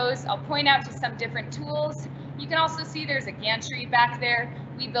see those. I'll point out to some different tools. You can also see there's a gantry back there.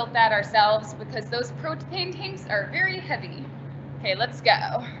 We built that ourselves because those propane tanks are very heavy. Okay, let's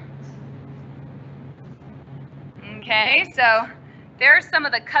go. Okay, so there are some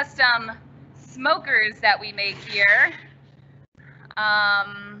of the custom smokers that we make here.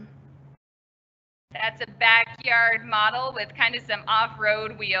 That's a backyard model with kind of some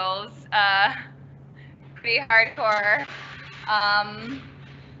off-road wheels. Pretty hardcore.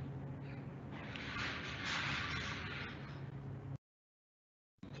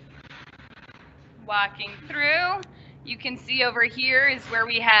 Walking through, you can see over here is where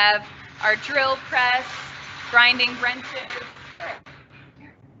we have our drill press, grinding benches,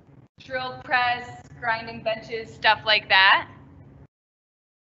 grinding benches, stuff like that.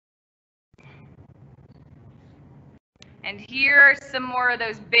 And here are some more of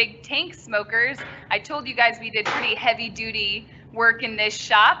those big tank smokers. I told you guys we did pretty heavy duty work in this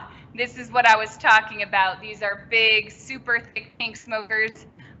shop. This is what I was talking about. These are big, super thick tank smokers.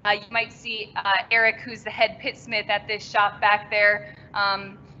 You might see Eric, who's the head pitsmith at this shop back there.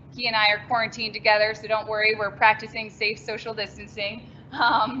 He and I are quarantined together, so don't worry, we're practicing safe social distancing.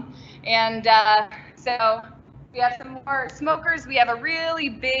 So we have some more smokers. We have a really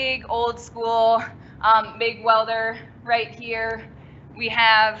big, old school MIG welder right here. We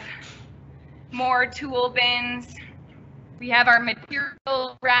have more tool bins. We have our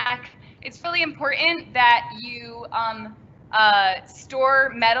material rack. It's really important that you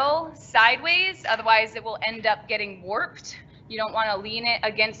store metal sideways, otherwise it will end up getting warped. You don't want to lean it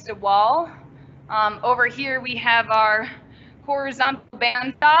against a wall. Over here we have our horizontal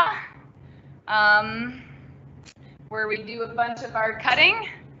bandsaw, where we do a bunch of our cutting,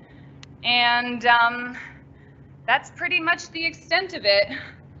 and that's pretty much the extent of it.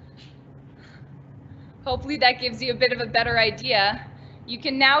 Hopefully that gives you a bit of a better idea. You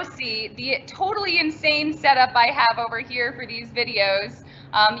can now see the totally insane setup I have over here for these videos.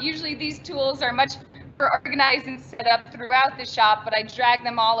 Usually these tools are much more organized and set up throughout the shop, but I drag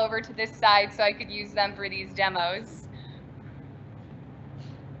them all over to this side so I could use them for these demos.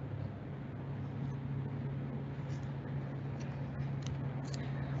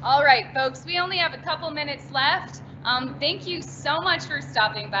 All right, folks, we only have a couple minutes left. Thank you so much for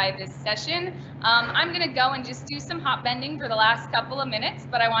stopping by this session. I'm going to go and just do some hot bending for the last couple of minutes,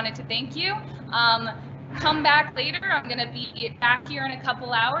 but I wanted to thank you. Come back later. I'm going to be back here in a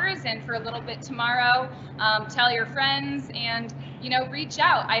couple hours, and for a little bit tomorrow, tell your friends and, reach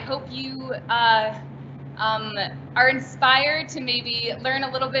out. I hope you are inspired to maybe learn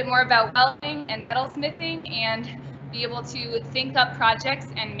a little bit more about welding and metalsmithing and be able to think up projects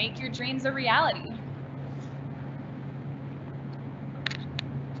and make your dreams a reality.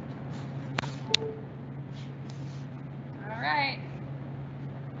 All right,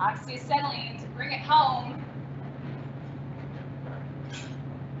 oxyacetylene to bring it home.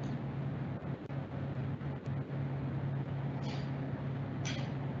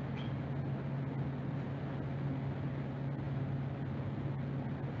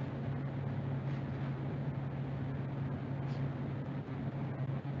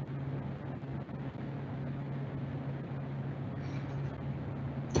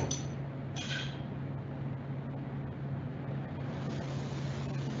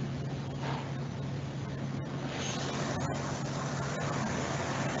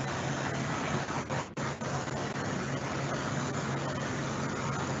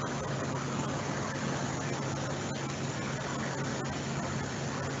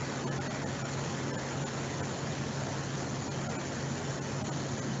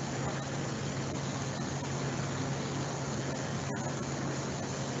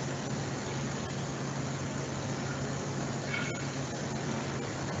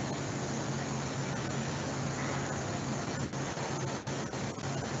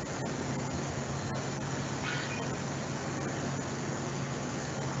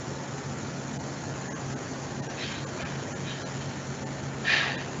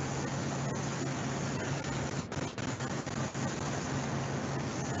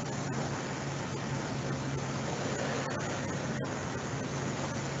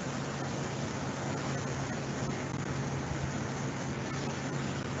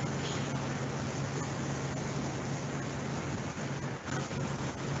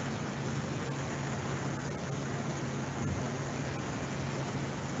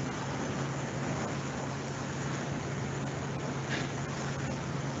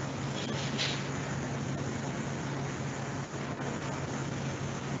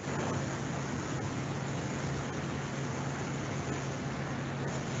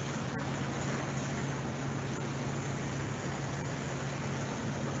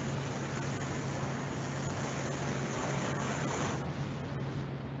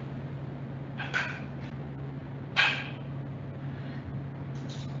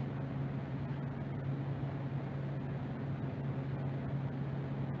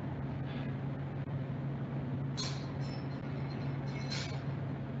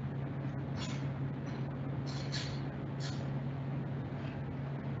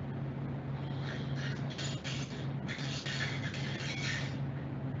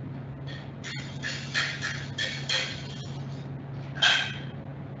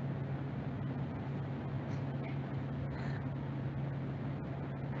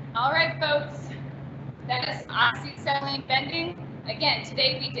 oxyacetylene bending. Again,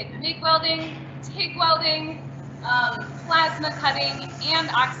 today we did MIG welding, TIG welding, plasma cutting, and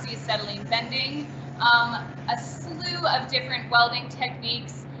oxyacetylene bending. A slew of different welding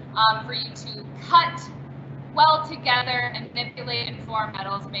techniques for you to cut, weld together, and manipulate and form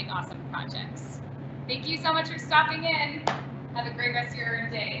metals, make awesome projects. Thank you so much for stopping in. Have a great rest of your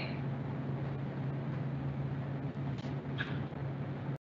day.